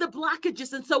 Remove the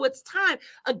blockages. And so it's time.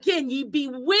 Again, ye be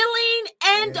willing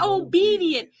and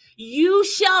obedient. You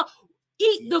shall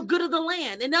eat the good of the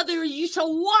land. In other words, you shall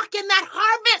walk in that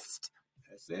harvest.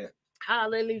 That's it.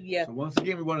 Hallelujah. So once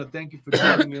again, we want to thank you for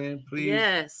tuning in. Please,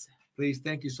 yes. Please,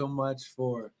 thank you so much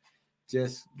for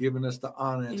just giving us the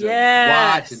honor to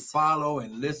yes. watch and follow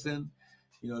and listen.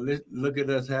 You know, look at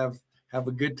us have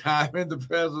a good time in the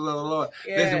presence of the Lord.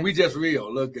 Yes. Listen, we just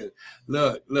real. Look.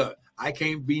 I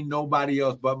can't be nobody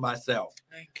else but myself.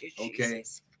 Thank you, okay.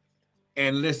 Jesus.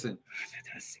 And listen,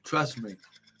 trust me.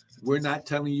 We're not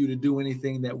telling you to do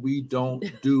anything that we don't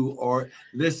do or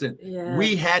listen. Yes.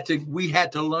 We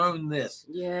had to learn this.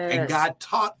 Yes. And God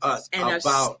taught us and about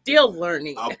are still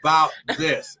learning about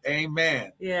this.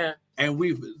 Amen. Yeah. And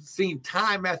we've seen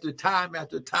time after time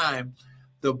after time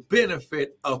the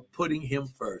benefit of putting him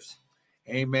first.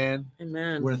 Amen.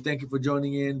 Amen. I want to thank you for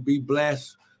joining in. Be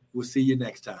blessed. We'll see you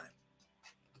next time.